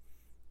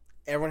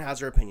everyone has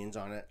their opinions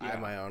on it. I have Yeah.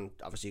 my own.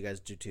 Obviously, you guys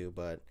do too,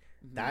 but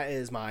that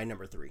is my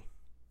number 3.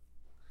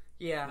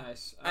 Yeah.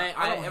 Nice. I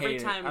don't every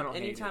hate it. time, I don't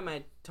hate anytime it.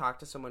 I talk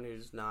to someone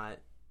who's not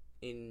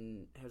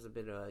has a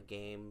bit of a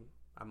game,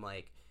 I'm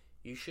like,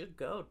 you should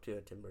go to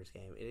a Timbers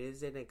game. It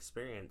is an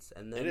experience,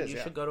 and then It is, you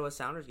yeah. should go to a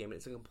Sounders game.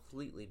 It's a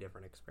completely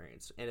different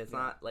experience, and it's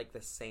not like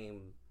the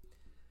same.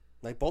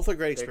 Like both are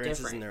great They're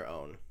experiences in different. their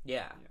own.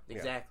 Yeah,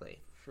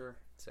 exactly. Sure.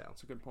 So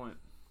That's a good point.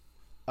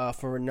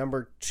 For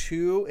number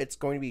 2, it's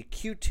going to be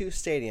Q2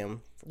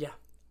 Stadium. yeah,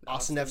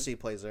 Austin FC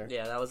plays there.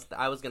 yeah.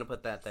 I was gonna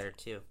put that there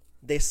too.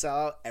 They sell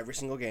out every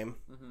single game.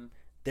 Mm-hmm.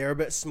 They're a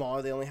bit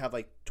smaller. They only have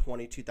like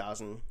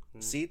 22,000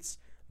 seats,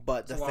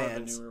 but It's a lot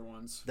of the newer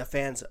ones. the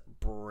fans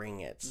bring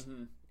it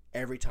Mm-hmm.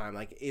 every time.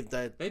 Like if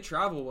They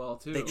travel well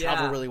too. they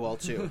travel Yeah. really well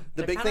too.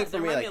 The They're big thing for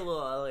me, might like be a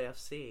little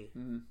LAFC,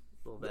 Mhm.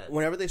 a little bit.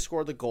 whenever they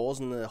score the goals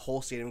and the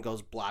whole stadium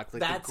goes black, like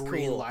That's the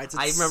green cool. lights.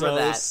 I It's remember so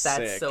that. Sick.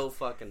 That's so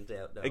fucking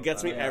dope. It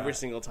gets me Yeah. every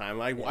single time.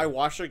 I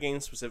watch their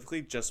games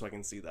specifically just so I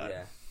can see that.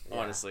 Yeah.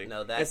 Honestly,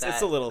 No, it's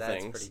the little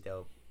that's things. pretty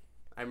dope.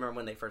 I remember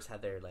when they first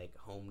had their like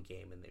home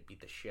game and they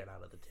beat the shit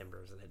out of the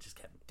Timbers and it just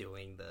kept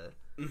doing the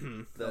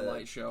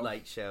light show.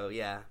 Light show,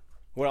 yeah.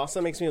 What also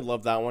makes me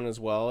love that one as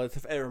well, it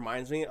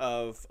reminds me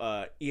of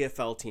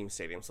EFL team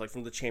stadiums, like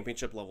from the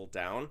championship level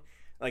down.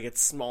 Like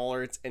it's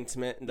smaller, it's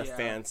intimate, and the Yeah.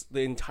 fans,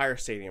 the entire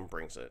stadium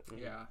brings it.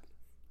 Yeah.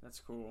 That's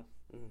cool.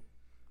 All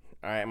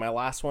right, my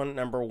last one,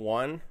 number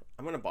 1.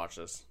 I'm gonna botch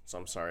this, so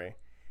I'm sorry.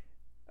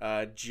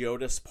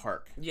 Geodis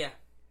Park, Yeah.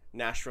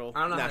 Nashville.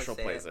 I don't know how to Nashville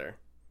say plays it. there.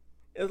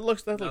 It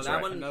looks No, looks that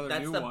right. one Another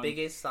that's new the one.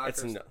 biggest soccer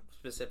It's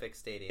specific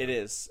stadium. It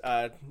is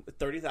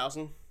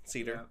 30,000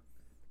 seater. Yeah.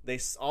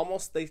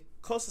 They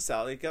close this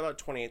out. They get about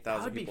 28,000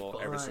 That would be people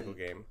every fun. single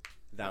game.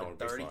 That would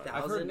be fun.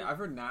 30,000? I've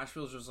heard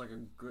Nashville's just like a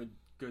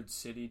good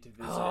city to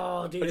visit.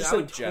 Oh, dude, But just I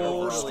in would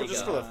general, totally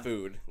just go. for the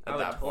food I at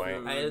would that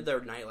point. totally- their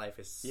nightlife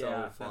is so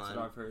yeah, fun. that's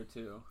what I've heard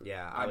too.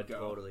 Yeah, I I'd would go.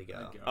 totally go.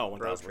 I'd go. Oh,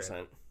 Road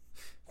 1,000%.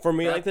 For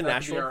me, like the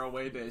That'd be Nashville. our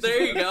away days.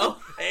 There you go.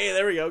 Hey,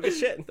 there we go. Good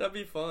shit. That'd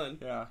be fun.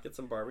 Yeah. Get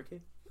some barbecue.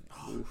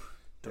 Don't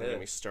get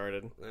me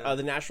started. Yeah.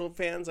 The Nashville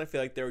fans, I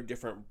feel like they're a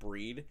different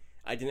breed.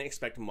 I didn't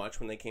expect much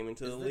when they came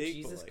into the Is the league.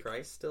 Jesus but, like,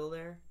 Christ still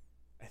there?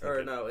 I think Or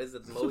it- no, is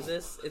it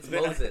Moses? It's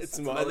Moses.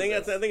 I think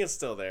it's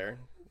still there.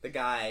 the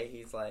guy.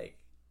 He's like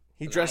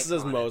He an dresses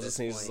as icon at Moses, this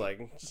and he's just point.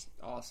 like,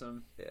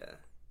 Awesome. yeah.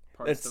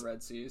 parts It's the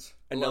Red Seas.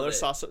 another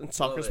Love it.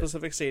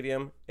 soccer-specific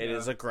stadium. It Yeah.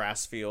 is a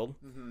grass field.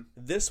 Mm-hmm.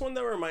 This one,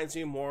 though, reminds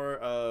me more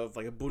of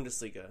like a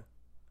Bundesliga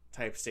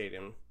type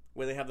stadium,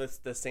 where they have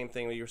the same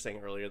thing that you were saying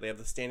earlier. They have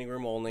the standing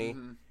room only.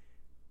 Mm-hmm.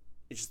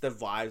 It's just the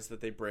vibes that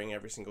they bring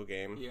every single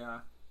game. Yeah.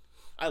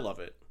 I love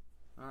it.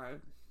 All right.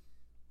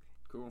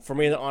 Cool. For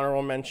me, the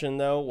honorable mention,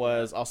 though,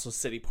 was also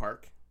City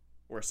Park,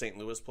 where St.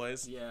 Louis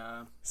plays.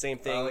 Yeah. Same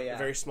thing. Oh, yeah.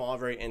 Very small,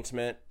 very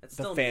intimate. It's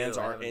The still fans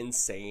new, I are haven't-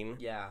 insane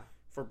Yeah.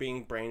 for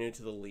being brand new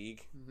to the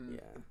league. Mm-hmm.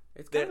 Yeah.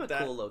 It's kind of a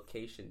That- cool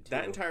location, too.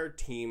 That entire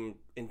team,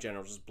 in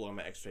general, just blow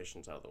my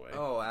expectations out of the way.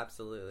 Oh,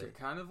 absolutely. They're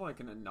kind of like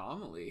an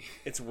anomaly.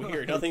 It's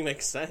weird. Nothing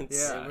makes sense.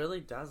 Yeah. It really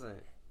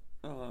doesn't.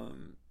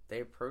 Um. They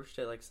approached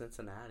it like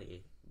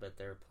Cincinnati, but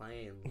they're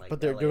playing like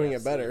But they're doing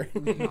it LAFC better.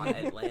 on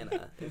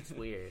Atlanta. It's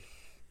weird.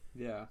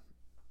 Yeah.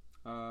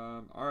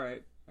 All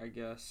right. I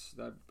guess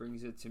that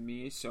brings it to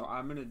me. So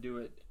I'm gonna do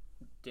it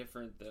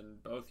different than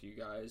both you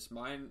guys.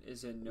 Mine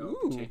is in no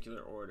Ooh.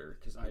 particular order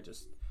because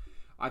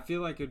I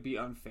feel like it'd be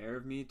unfair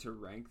of me to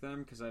rank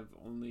them because I've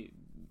only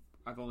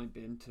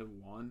been to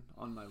one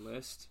on my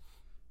list.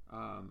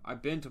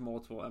 I've been to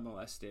multiple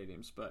MLS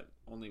stadiums, but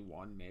only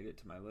one made it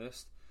to my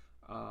list.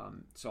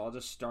 So I'll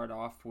just start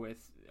off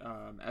with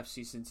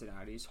FC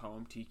Cincinnati's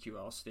home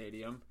TQL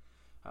Stadium,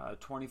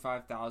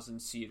 25,000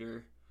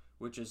 seater,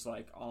 which is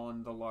like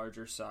on the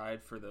larger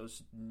side for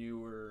those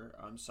newer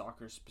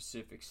soccer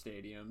specific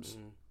stadiums.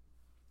 Mm,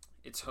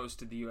 It's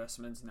hosted the U.S.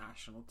 men's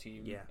national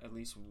team Yeah. at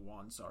least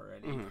once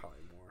already. probably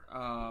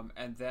more.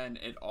 And then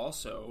it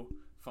also,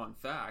 fun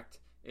fact,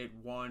 it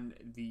won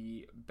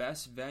the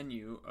best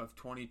venue of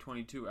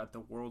 2022 at the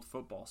World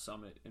Football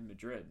Summit in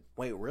Madrid.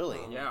 Wait, really?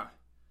 Oh. Yeah.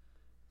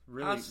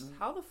 Really,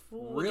 How the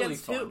fool really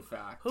against fun who?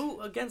 fact.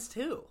 Who against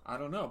who? I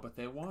don't know, but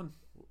they won.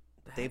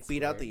 They That's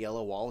beat out the weird.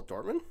 Yellow Wall with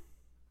Dortmund?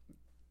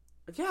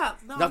 Yeah,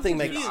 no, Nothing I'm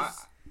makes- confused.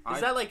 I-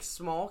 Is that like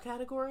small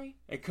category?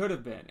 It could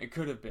have been. It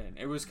could have been.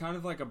 It was kind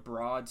of like a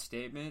broad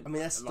statement. I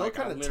mean, that's still Like,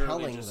 I kinda literally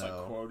telling, just, though.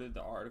 Like, quoted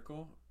the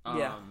article.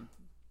 Yeah.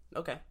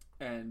 Okay.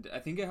 And I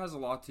think it has a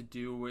lot to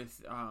do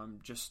with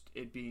just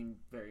it being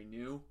very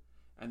new.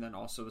 And then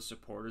also the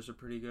supporters are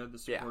pretty good.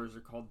 The Yeah. supporters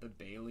are called the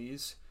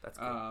Baileys. That's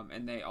cool.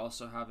 And they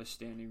also have a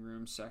standing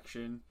room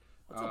section.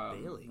 What's a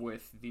Bailey?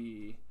 With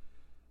the...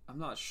 I'm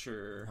not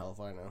sure. Hell if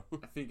I know.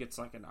 I think it's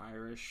like an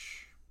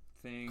Irish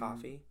thing.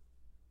 Coffee.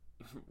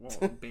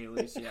 Well,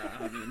 Bailey's, yeah.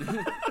 I mean,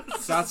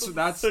 that's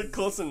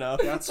Close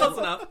enough. That's Close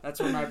enough. That's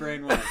where my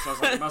brain went. So I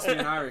was like, it must be an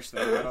Irish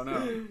thing. I don't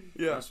know.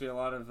 Yeah. Must be a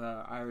lot of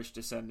Irish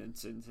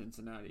descendants in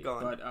Cincinnati. Go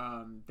on.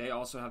 But they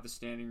also have the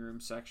standing room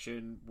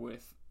section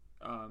with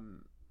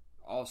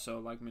also,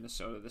 like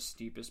Minnesota, the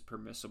steepest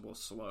permissible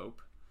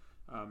slope.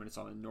 And it's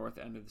on the north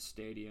end of the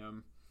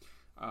stadium.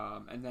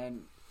 And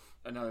then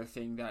another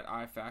thing that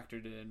I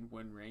factored in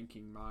when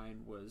ranking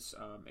mine was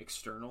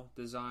external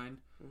design.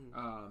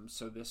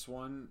 So this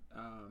one,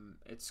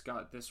 it's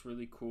got this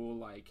really cool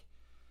like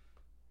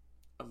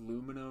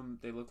aluminum.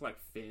 They look like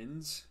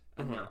fins,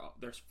 and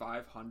there's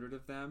 500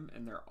 of them,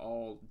 and they're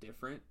all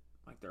different.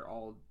 Like they're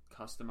all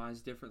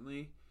customized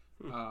differently.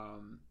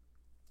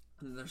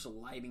 And then there's a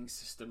lighting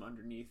system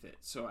underneath it,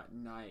 so at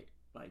night,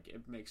 like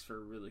it makes for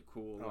a really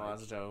cool. Oh, like,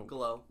 that's dope.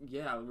 Glow.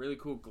 yeah, really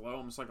cool glow,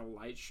 almost like a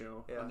light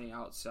show Yeah. on the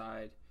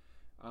outside.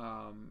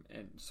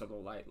 And so the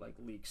light like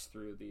leaks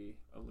through the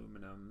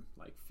aluminum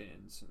like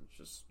fins, and it's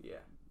just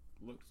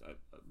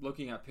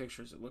looking at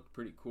pictures, it looked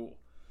pretty cool.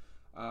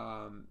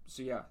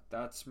 So yeah,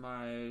 that's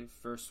my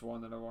first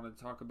one that I wanted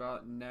to talk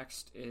about.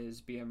 Next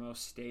is BMO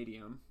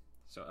Stadium,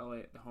 so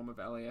LA, the home of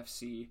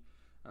LAFC.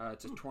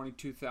 It's a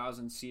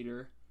 22,000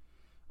 seater.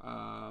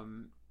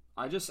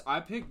 I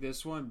picked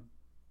this one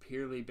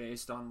purely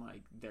based on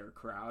like their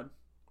crowd.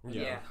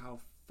 Yeah. How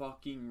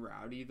fucking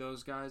rowdy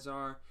those guys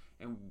are,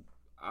 and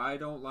I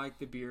don't like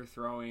the beer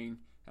throwing.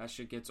 That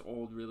shit gets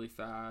old really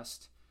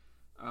fast.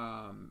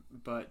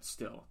 But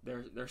still,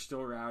 they're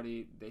still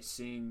rowdy. They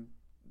sing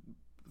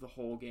the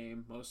whole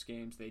game. Most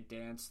games they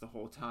dance the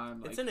whole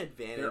time. Like, It's an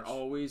advantage. they're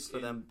always for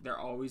in, them. They're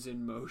always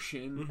in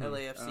motion.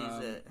 LAFC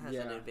has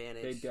yeah, an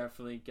advantage. They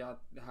definitely have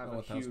Oh,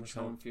 a huge 1000%.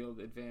 home field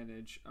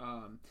advantage.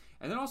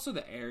 And then also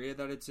the area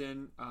that it's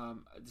in,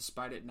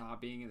 despite it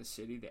not being in the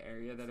city, the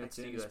area that it's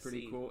Next to in is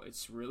pretty USC. cool.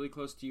 It's really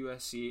close to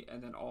USC,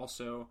 and then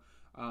also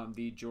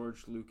the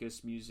George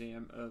Lucas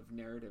Museum of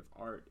Narrative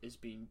Art is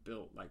being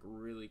built like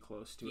really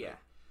close to Yeah. it.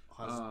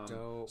 That's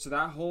dope. So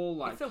that whole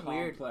like It's a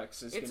weird-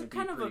 complex is It's going a to be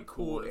kind of a pretty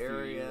cool in a few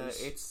area.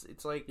 years.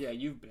 It's like Yeah,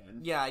 you've been.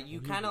 Yeah, you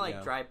kind of like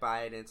Yeah. drive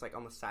by it, and it's like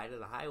on the side of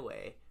the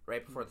highway,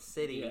 right before the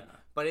city. Yeah.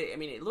 But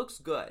it looks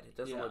good. It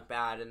doesn't Yeah. look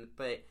bad,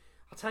 but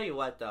I'll tell you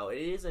what though, it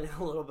is in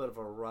a little bit of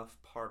a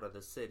rough part of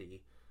the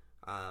city.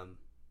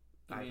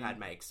 I've had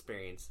my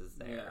experiences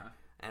there, Yeah.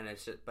 and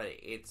it's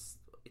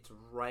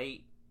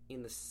right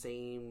in the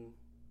same.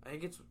 I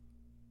think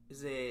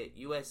is it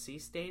USC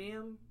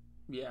Stadium?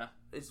 Yeah.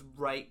 It's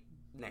right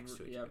next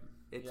to each Yep. other.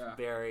 It's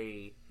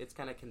Yeah. it's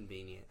kind of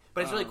convenient,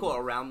 but it's really cool.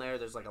 Around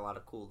there's like a lot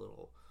of cool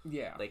little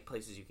Yeah. like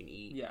places you can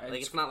eat. Yeah,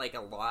 like it's not like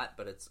a lot,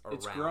 but it's around.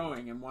 It's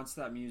growing, and once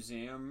that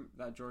museum,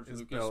 that George It's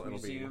Lucas built, it'll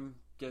be- Museum,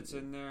 gets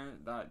in there,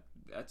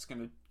 that's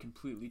going to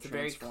completely It's a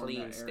very transform clean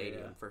that area.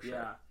 stadium for sure.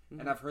 Yeah.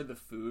 And I've heard the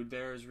food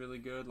there is really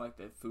good, like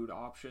the food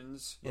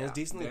options. Yeah, it's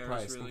decently there is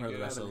priced really compared to the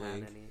good. rest of the Haven't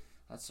league. had any.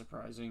 That's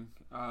surprising,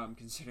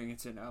 considering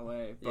it's in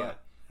LA.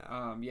 But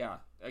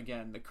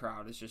again, the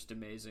crowd is just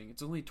amazing.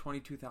 It's only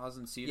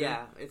 22,000 seater.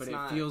 Yeah, it's but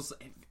not. it feels.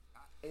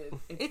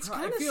 It's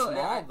kind of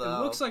small though.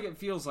 It looks like it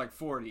feels like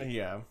 40.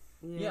 Yeah.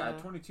 Yeah,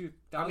 22,000.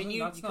 I mean,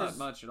 that's not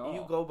much at all.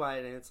 You go by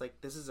it and it's like,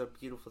 this is a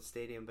beautiful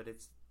stadium, but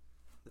it's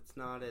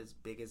not as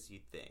big as you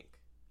think.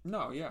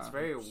 No, yeah. It's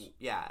very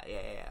yeah.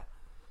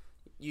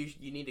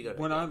 You need to go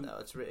to When it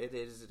though. It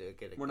is a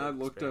good. When I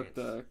looked experience. up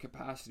the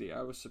capacity,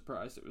 I was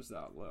surprised it was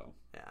that low.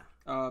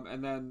 Yeah.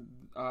 And then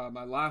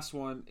my last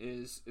one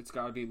is it's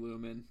got to be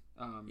Lumen.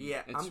 I'm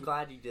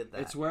glad you did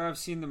that. It's where I've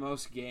seen the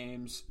most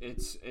games.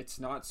 It's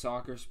not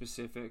soccer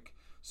specific,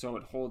 so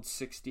it holds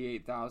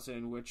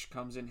 68,000, which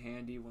comes in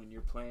handy when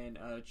you're playing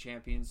a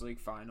Champions League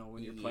final,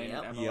 when you're playing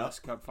an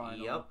MLS Cup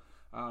final,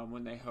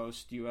 when they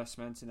host U.S.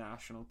 men's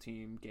national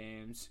team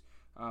games,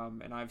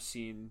 and I've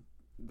seen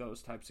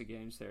those types of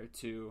games there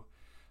too.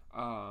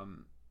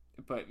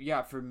 But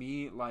yeah, for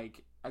me,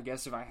 like, I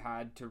guess if I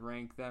had to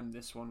rank them,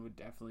 this one would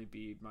definitely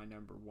be my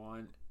number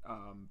one.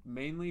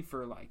 Mainly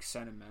for like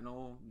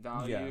sentimental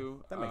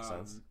value. Yeah, that makes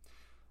sense.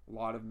 A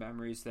lot of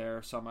memories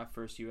there. Saw my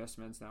first U.S.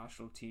 men's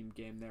national team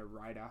game there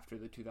right after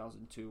the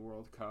 2002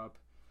 World Cup.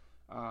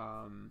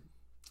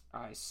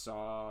 I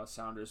saw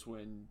Sounders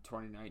win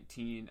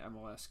 2019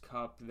 MLS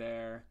Cup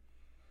there.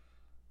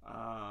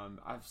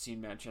 I've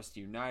seen Manchester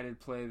United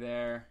play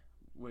there,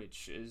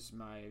 which is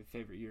my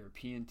favorite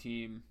European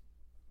team.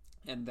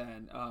 And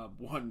then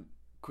one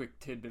quick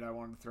tidbit I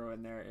want to throw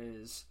in there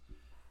is,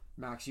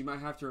 Max, you might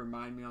have to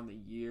remind me on the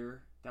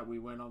year that we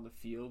went on the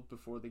field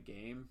before the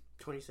game.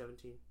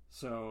 2017.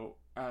 So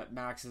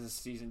Max, as a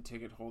season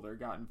ticket holder,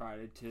 got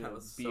invited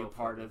to be so a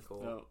part of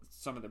cool.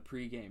 some of the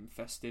pregame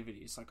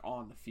festivities, like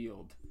on the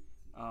field,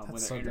 when they're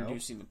so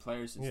introducing the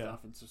players and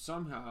stuff. And so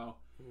somehow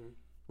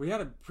we had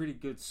a pretty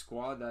good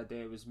squad that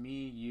day. It was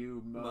me,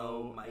 you,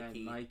 Mo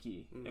and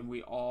Mikey. And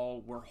we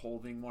all were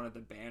holding one of the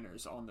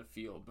banners on the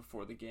field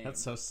before the game.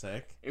 That's so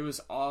sick. It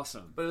was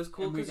awesome. But it was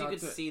cool because you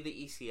could see the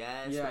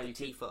ECS with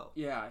the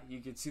TIFO.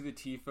 You could see the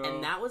TIFO.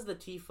 And that was the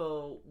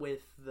TIFO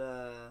with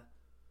the...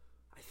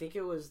 I think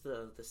it was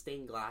the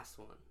stained glass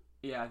one.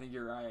 Yeah, I think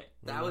you're right.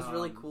 That was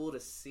really cool to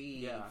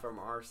see from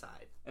our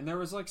side. And there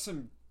was like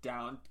some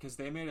down, because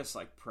they made us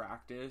like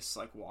practice,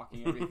 like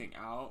walking everything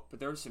out, but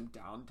there was some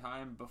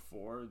downtime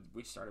before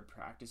we started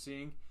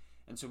practicing,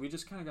 and so we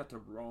just kind of got to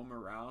roam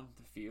around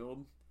the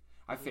field.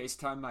 I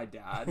FaceTimed my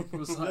dad. It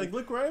was like,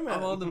 look where I'm at.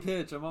 I'm on the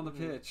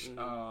pitch.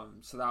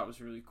 So that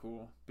was really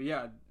cool. But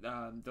yeah,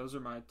 those are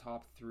my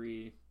top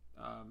three.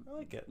 I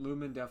like it.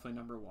 Lumen definitely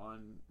number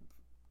one.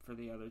 For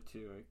the other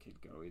two, it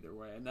could go either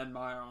way. And then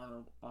my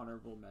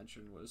honorable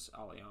mention was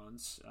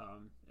Allianz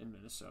in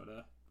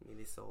Minnesota.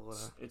 Minnesota.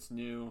 It's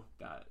new.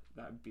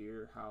 That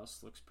beer house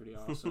looks pretty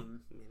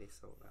awesome.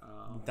 Minnesota.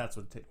 That's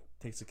what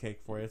takes a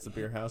cake for you. It's a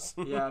beer house.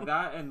 Yeah,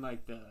 that and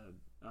like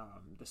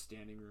the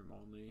standing room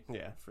only.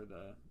 Yeah. For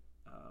the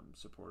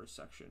supporters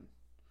section.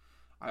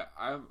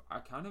 I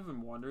kind of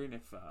am wondering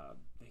if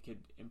they could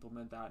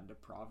implement that into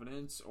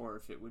Providence, or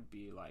if it would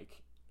be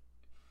like,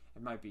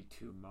 it might be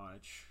too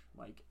much.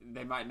 Like,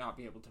 they might not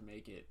be able to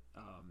make it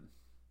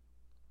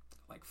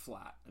like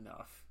flat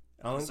enough.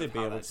 I don't think they'd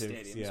be able to.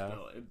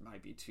 Built. It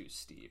might be too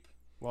steep.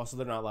 Well, so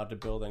they're not allowed to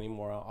build any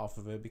more off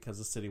of it because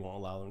the city won't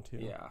allow them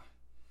to. Yeah.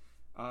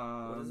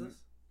 What is this?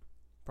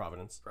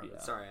 Providence. Yeah.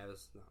 Sorry, I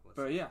was not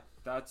listening. But yeah,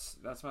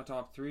 that's my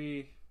top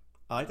three.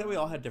 I like that we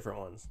all had different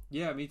ones.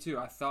 Yeah, me too.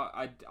 I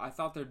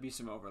thought there'd be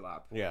some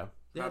overlap. Yeah.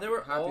 Yeah, there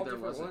were all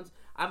different ones.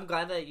 I'm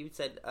glad that you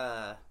said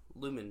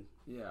Lumen.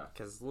 Yeah.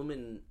 Because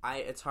Lumen,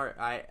 it's hard.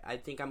 I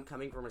think I'm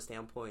coming from a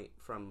standpoint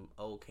from,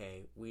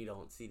 okay, we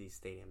don't see these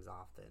stadiums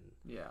often.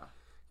 Yeah.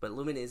 But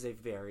Lumen is a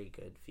very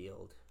good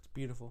field. It's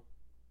beautiful.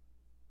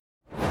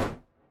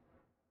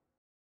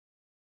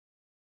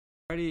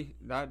 Alrighty,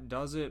 that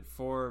does it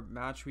for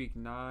Match Week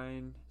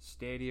 9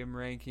 stadium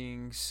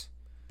rankings.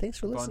 Thanks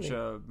for listening. Bunch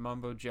of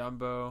mumbo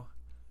jumbo.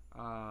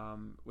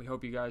 We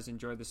hope you guys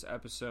enjoyed this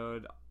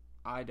episode.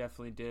 I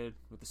definitely did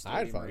with the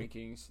stadium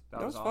rankings.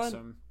 That was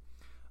awesome.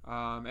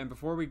 And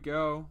before we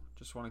go,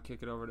 just want to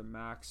kick it over to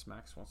Max.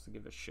 Max wants to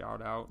give a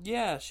shout out.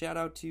 Yeah, shout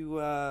out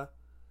to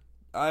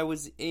I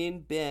was in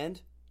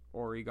Bend,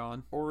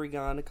 Oregon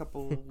a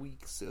couple of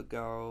weeks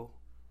ago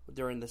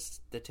during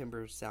the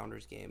Timbers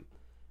Sounders game.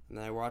 And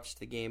then I watched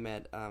the game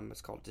at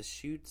it's called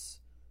Deschutes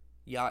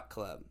Yacht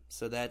Club.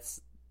 So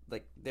that's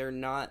like, they're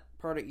not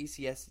part of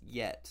ECS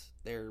yet.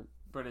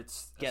 But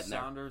it's a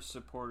Sounders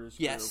supporters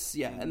group. Yes,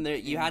 yeah. And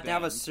you have to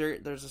have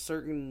there's a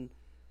certain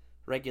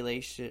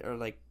regulation or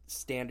like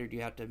standard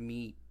you have to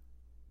meet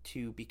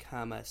to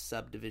become a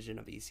subdivision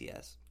of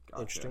ECS.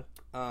 Gotcha.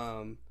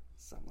 Interesting.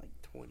 Some like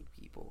 20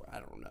 people, I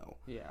don't know.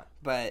 Yeah.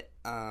 But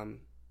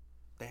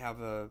they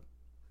have a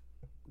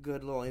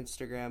good little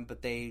Instagram,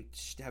 but they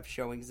have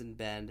showings in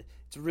Bend.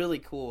 It's really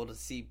cool to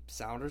see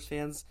Sounders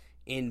fans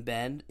in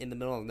Bend, in the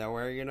middle of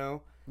nowhere, you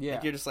know. Yeah.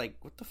 Like, you're just like,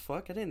 what the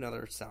fuck? I didn't know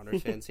there were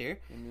Sounders fans here.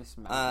 In this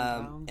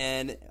mountain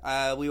town.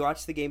 And we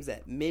watched the games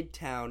at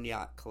Midtown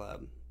Yacht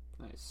Club.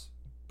 Nice.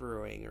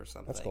 Brewing or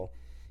something. That's cool.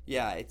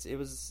 Yeah, it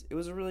was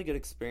a really good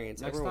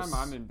experience. Next time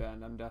I'm in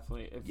Bend, I'm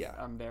definitely, if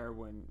I'm there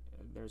when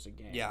there's a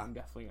game, yeah, I'm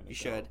definitely going to go. You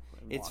should.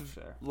 And It's watch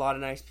there. a lot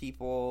of nice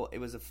people. It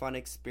was a fun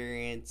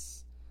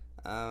experience.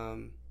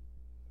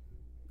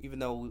 Even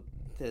though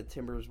the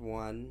Timbers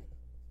won,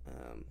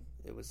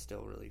 it was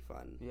still really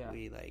fun. Yeah.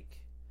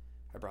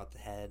 I brought the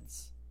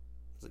heads.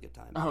 It was a good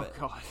time. Oh, but,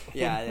 God.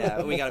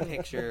 yeah. We got a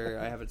picture.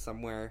 I have it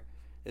somewhere.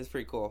 It's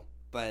pretty cool.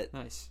 But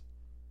Nice.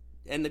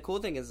 And the cool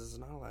thing is, there's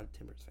not a lot of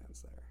Timbers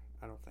fans there.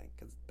 I don't think,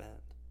 because it's Bend.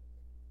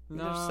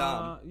 No, there's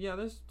some. Yeah,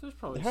 there's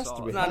probably There has to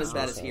some. be. Not as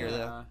bad as here, Yeah.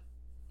 though.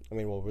 I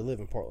mean, well, we live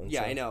in Portland.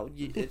 Yeah, so. I know.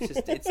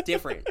 It's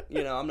different.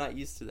 I'm not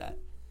used to that.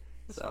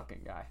 This So.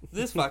 fucking guy.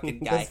 This fucking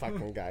guy. This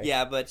fucking guy.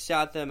 Yeah, but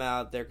shout them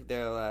out.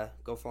 They'll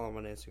go follow them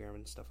on Instagram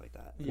and stuff like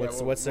that. Yeah,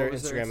 What's their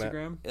was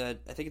Instagram at?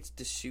 I think it's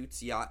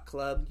Deschutes Yacht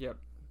Club. Yep.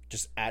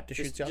 Just at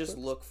Deschutes Yacht Just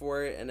Club? look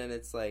for it, and then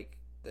it's like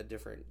a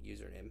different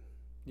username.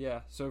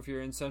 Yeah, so if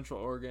you're in Central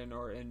Oregon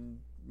or in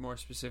more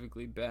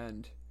specifically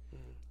Bend,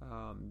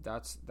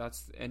 that's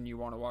and you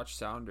want to watch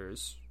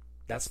Sounders,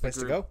 That's the place to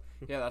group. go.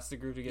 Yeah, that's the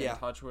group to get Yeah. in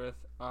touch with.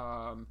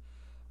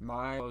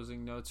 My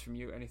closing notes from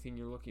you: anything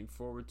you're looking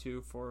forward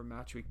to for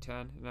Match Week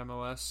 10 in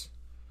MLS?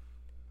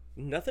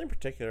 Nothing in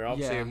particular.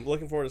 Obviously, Yeah. I'm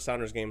looking forward to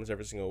Sounders games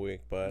every single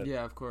week, but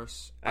Yeah, of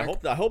course. I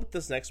hope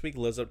this next week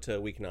lives up to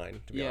week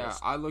 9. To be Yeah,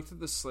 honest, I looked at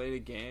the slate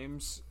of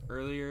games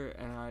earlier,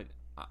 and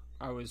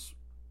I was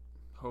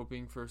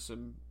hoping for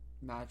some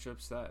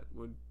matchups that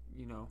would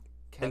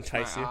catch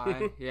Entice my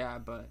you. eye. Yeah,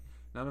 but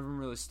none of them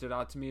really stood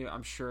out to me.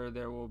 I'm sure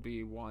there will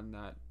be one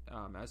that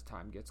as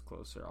time gets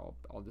closer,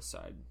 I'll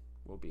decide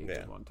will be a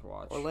good one to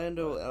watch.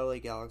 Orlando LA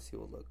Galaxy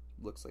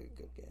looks like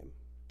a good game.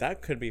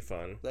 that could be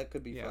fun. That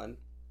could be fun.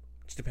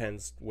 It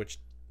depends which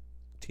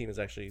team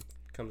actually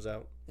comes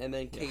out. And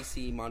then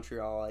KC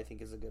Montreal, I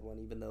think, is a good one.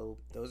 Even though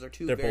those are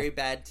two They're very both-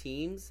 bad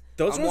teams,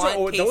 Those I ones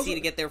want are KC to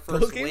get their first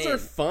Those games win. are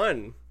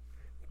fun.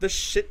 The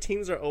shit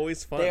teams are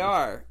always fun. They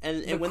are,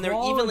 and when they're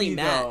quality, evenly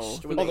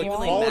matched, though. when Oh, they're the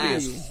evenly quality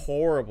matched, is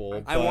horrible.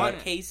 I but want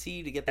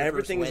KC to get their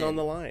everything first is win. on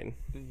the line.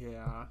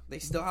 Yeah, They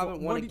still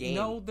haven't won a game.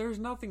 No, there's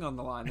nothing on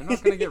the line. They're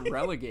not going to get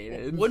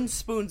relegated. Wooden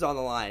spoons on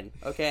the line.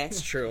 Okay.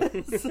 It's true.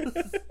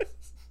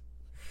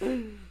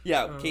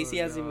 Yeah, Oh, KC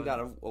hasn't even God.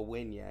 got a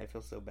win yet. I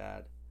feel so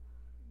bad.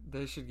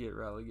 They should get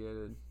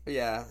relegated.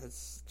 Yeah,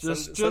 it's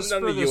Just send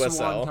them for to this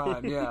USL. one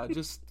time. Yeah,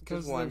 just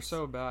because they're once.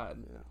 so bad.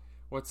 Yeah.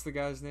 What's the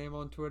guy's name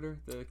on Twitter?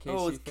 The KC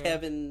Oh, it's fan?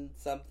 Kevin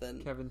something.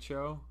 Kevin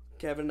Cho?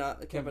 Kevin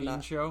not.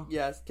 Cho?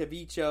 Yes,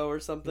 Kevicho or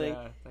something.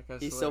 Yeah, that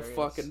guy's He's hilarious. so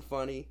fucking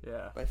funny.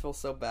 Yeah. I feel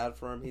so bad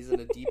for him. He's in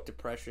a deep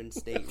depression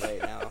state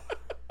right now.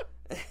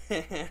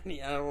 And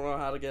I don't know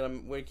how to get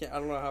him. I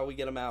don't know how we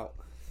get him out.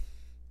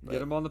 But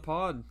Get him on the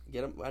pod.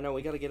 Get him. I know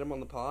we got to get him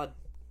on the pod.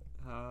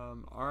 All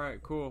right,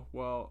 cool.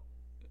 Well,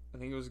 I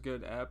think it was a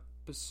good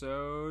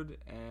episode,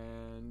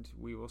 and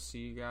we will see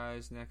you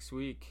guys next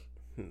week.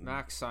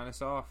 Max, sign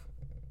us off.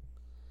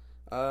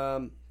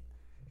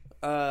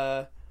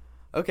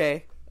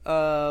 Okay.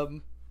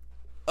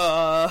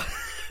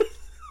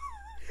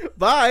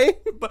 Bye.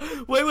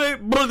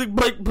 Wait, brother,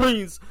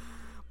 please.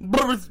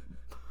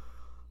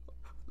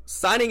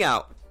 Signing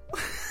out.